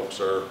force folks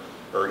are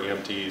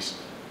EMTs,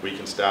 we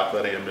can staff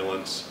that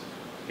ambulance.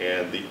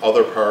 And the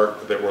other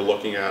part that we're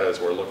looking at is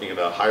we're looking at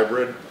a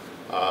hybrid.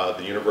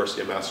 The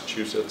University of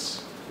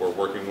Massachusetts, we're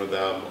working with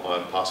them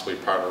on possibly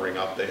partnering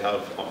up. They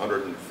have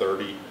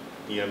 130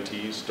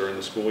 EMTs during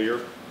the school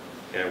year,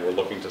 and we're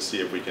looking to see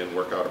if we can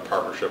work out a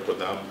partnership with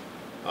them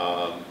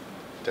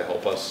to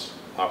help us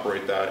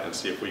operate that and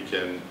see if we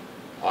can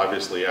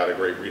obviously add a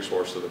great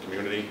resource to the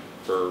community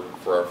for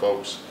our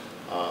folks,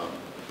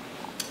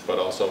 but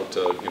also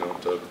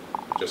to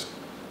just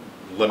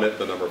limit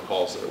the number of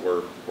calls that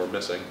we're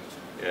missing,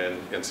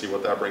 and see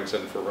what that brings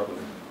in for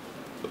revenue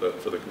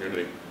for the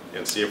community,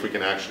 and see if we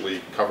can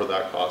actually cover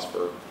that cost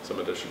for some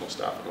additional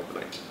staffing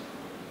openings.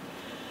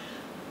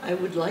 I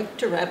would like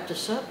to wrap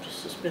this up.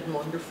 This has been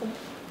wonderful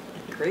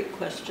and great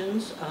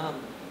questions.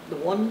 The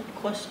one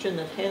question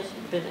that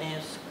hasn't been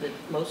asked that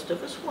most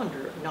of us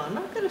wonder, no, I'm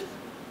not going to,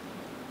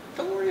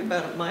 don't worry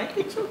about it, Mike,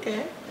 it's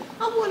okay.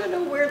 I want to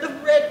know where the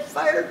red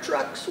fire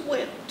trucks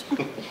went.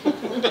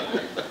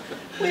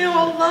 We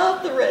all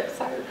love the red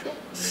fire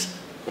trucks.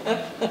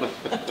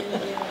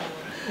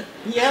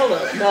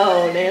 Yellow.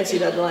 No, Nancy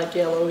doesn't like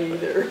yellow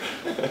either.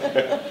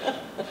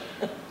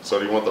 So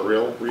do you want the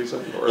real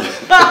reason, or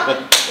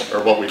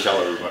or what we tell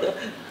everybody?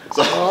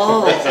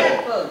 So,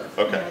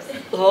 okay.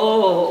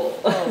 Oh.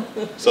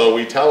 So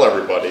we tell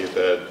everybody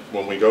that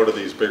when we go to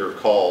these bigger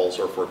calls,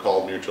 or if we're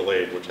called mutual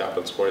aid, which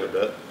happens quite a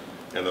bit,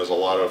 and there's a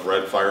lot of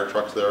red fire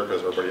trucks there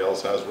because everybody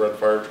else has red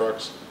fire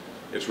trucks,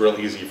 it's real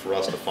easy for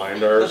us to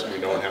find ours. We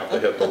don't have to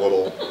hit the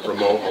little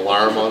remote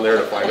alarm on there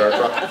to find our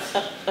truck.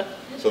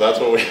 So that's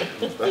what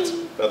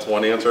that's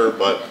one answer.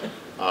 But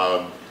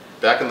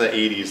back in the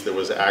 80s, there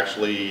was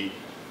actually,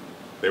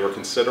 they were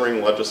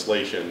considering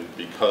legislation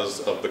because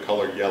of the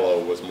color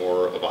yellow was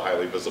more of a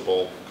highly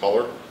visible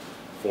color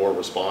for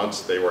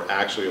response. They were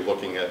actually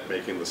looking at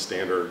making the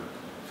standard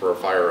for a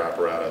fire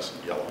apparatus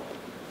yellow.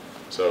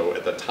 So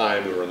at the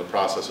time, we were in the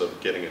process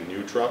of getting a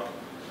new truck,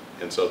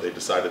 and so they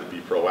decided to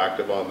be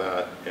proactive on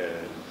that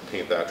and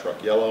paint that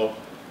truck yellow.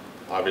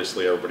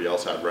 Obviously, everybody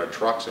else had red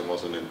trucks and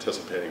wasn't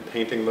anticipating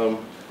painting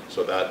them,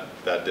 so that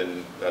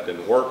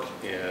didn't work,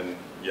 and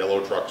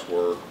yellow trucks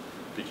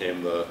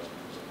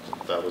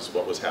that was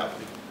what was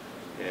happening.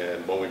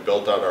 And when we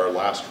built out our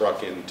last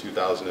truck in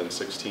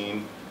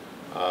 2016,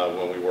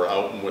 when we were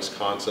out in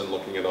Wisconsin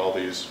looking at all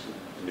these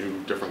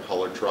new different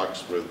colored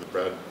trucks with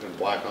red and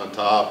black on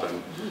top,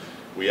 and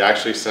we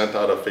actually sent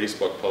out a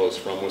Facebook post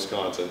from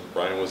Wisconsin,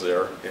 Brian was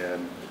there,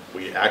 and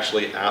we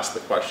actually asked the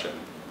question,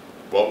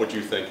 what would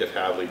you think if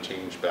Hadley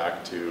changed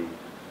back to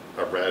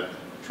a red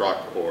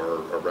truck or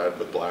a red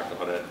with black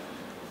on it?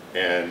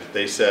 And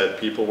they said,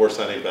 people were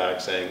sending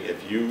back saying,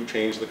 if you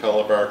change the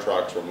color of our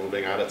trucks, we're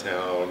moving out of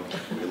town.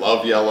 We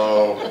love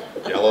yellow.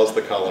 Yellow's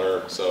the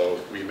color. So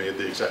we made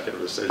the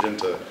executive decision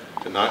to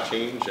not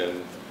change,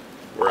 and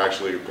we're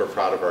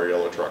proud of our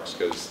yellow trucks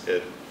because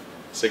it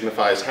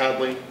signifies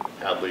Hadley.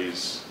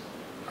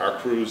 Our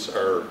crews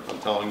are, I'm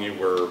telling you,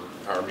 we're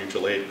our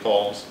mutual aid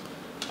calls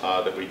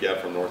that we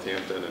get from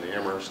Northampton and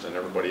Amherst and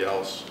everybody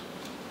else.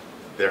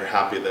 They're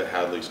happy that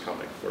Hadley's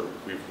coming.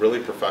 We've really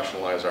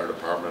professionalized our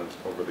department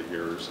over the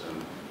years,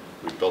 and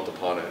we've built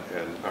upon it.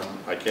 And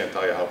I can't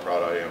tell you how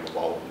proud I am of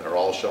all of them. They're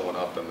all showing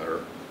up, and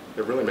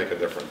they really make a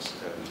difference.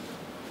 And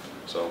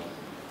so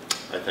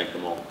I thank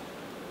them all.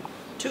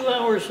 2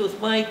 hours with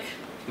Mike,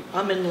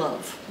 I'm in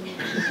love.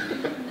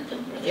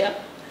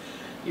 Yep,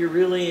 you're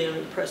really an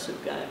impressive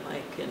guy,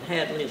 Mike, and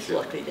Hadley is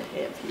lucky to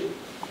have you.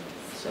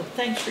 So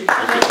thanks for your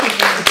time.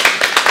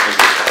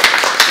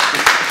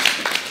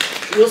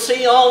 We'll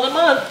see you all in a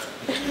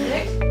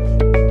month.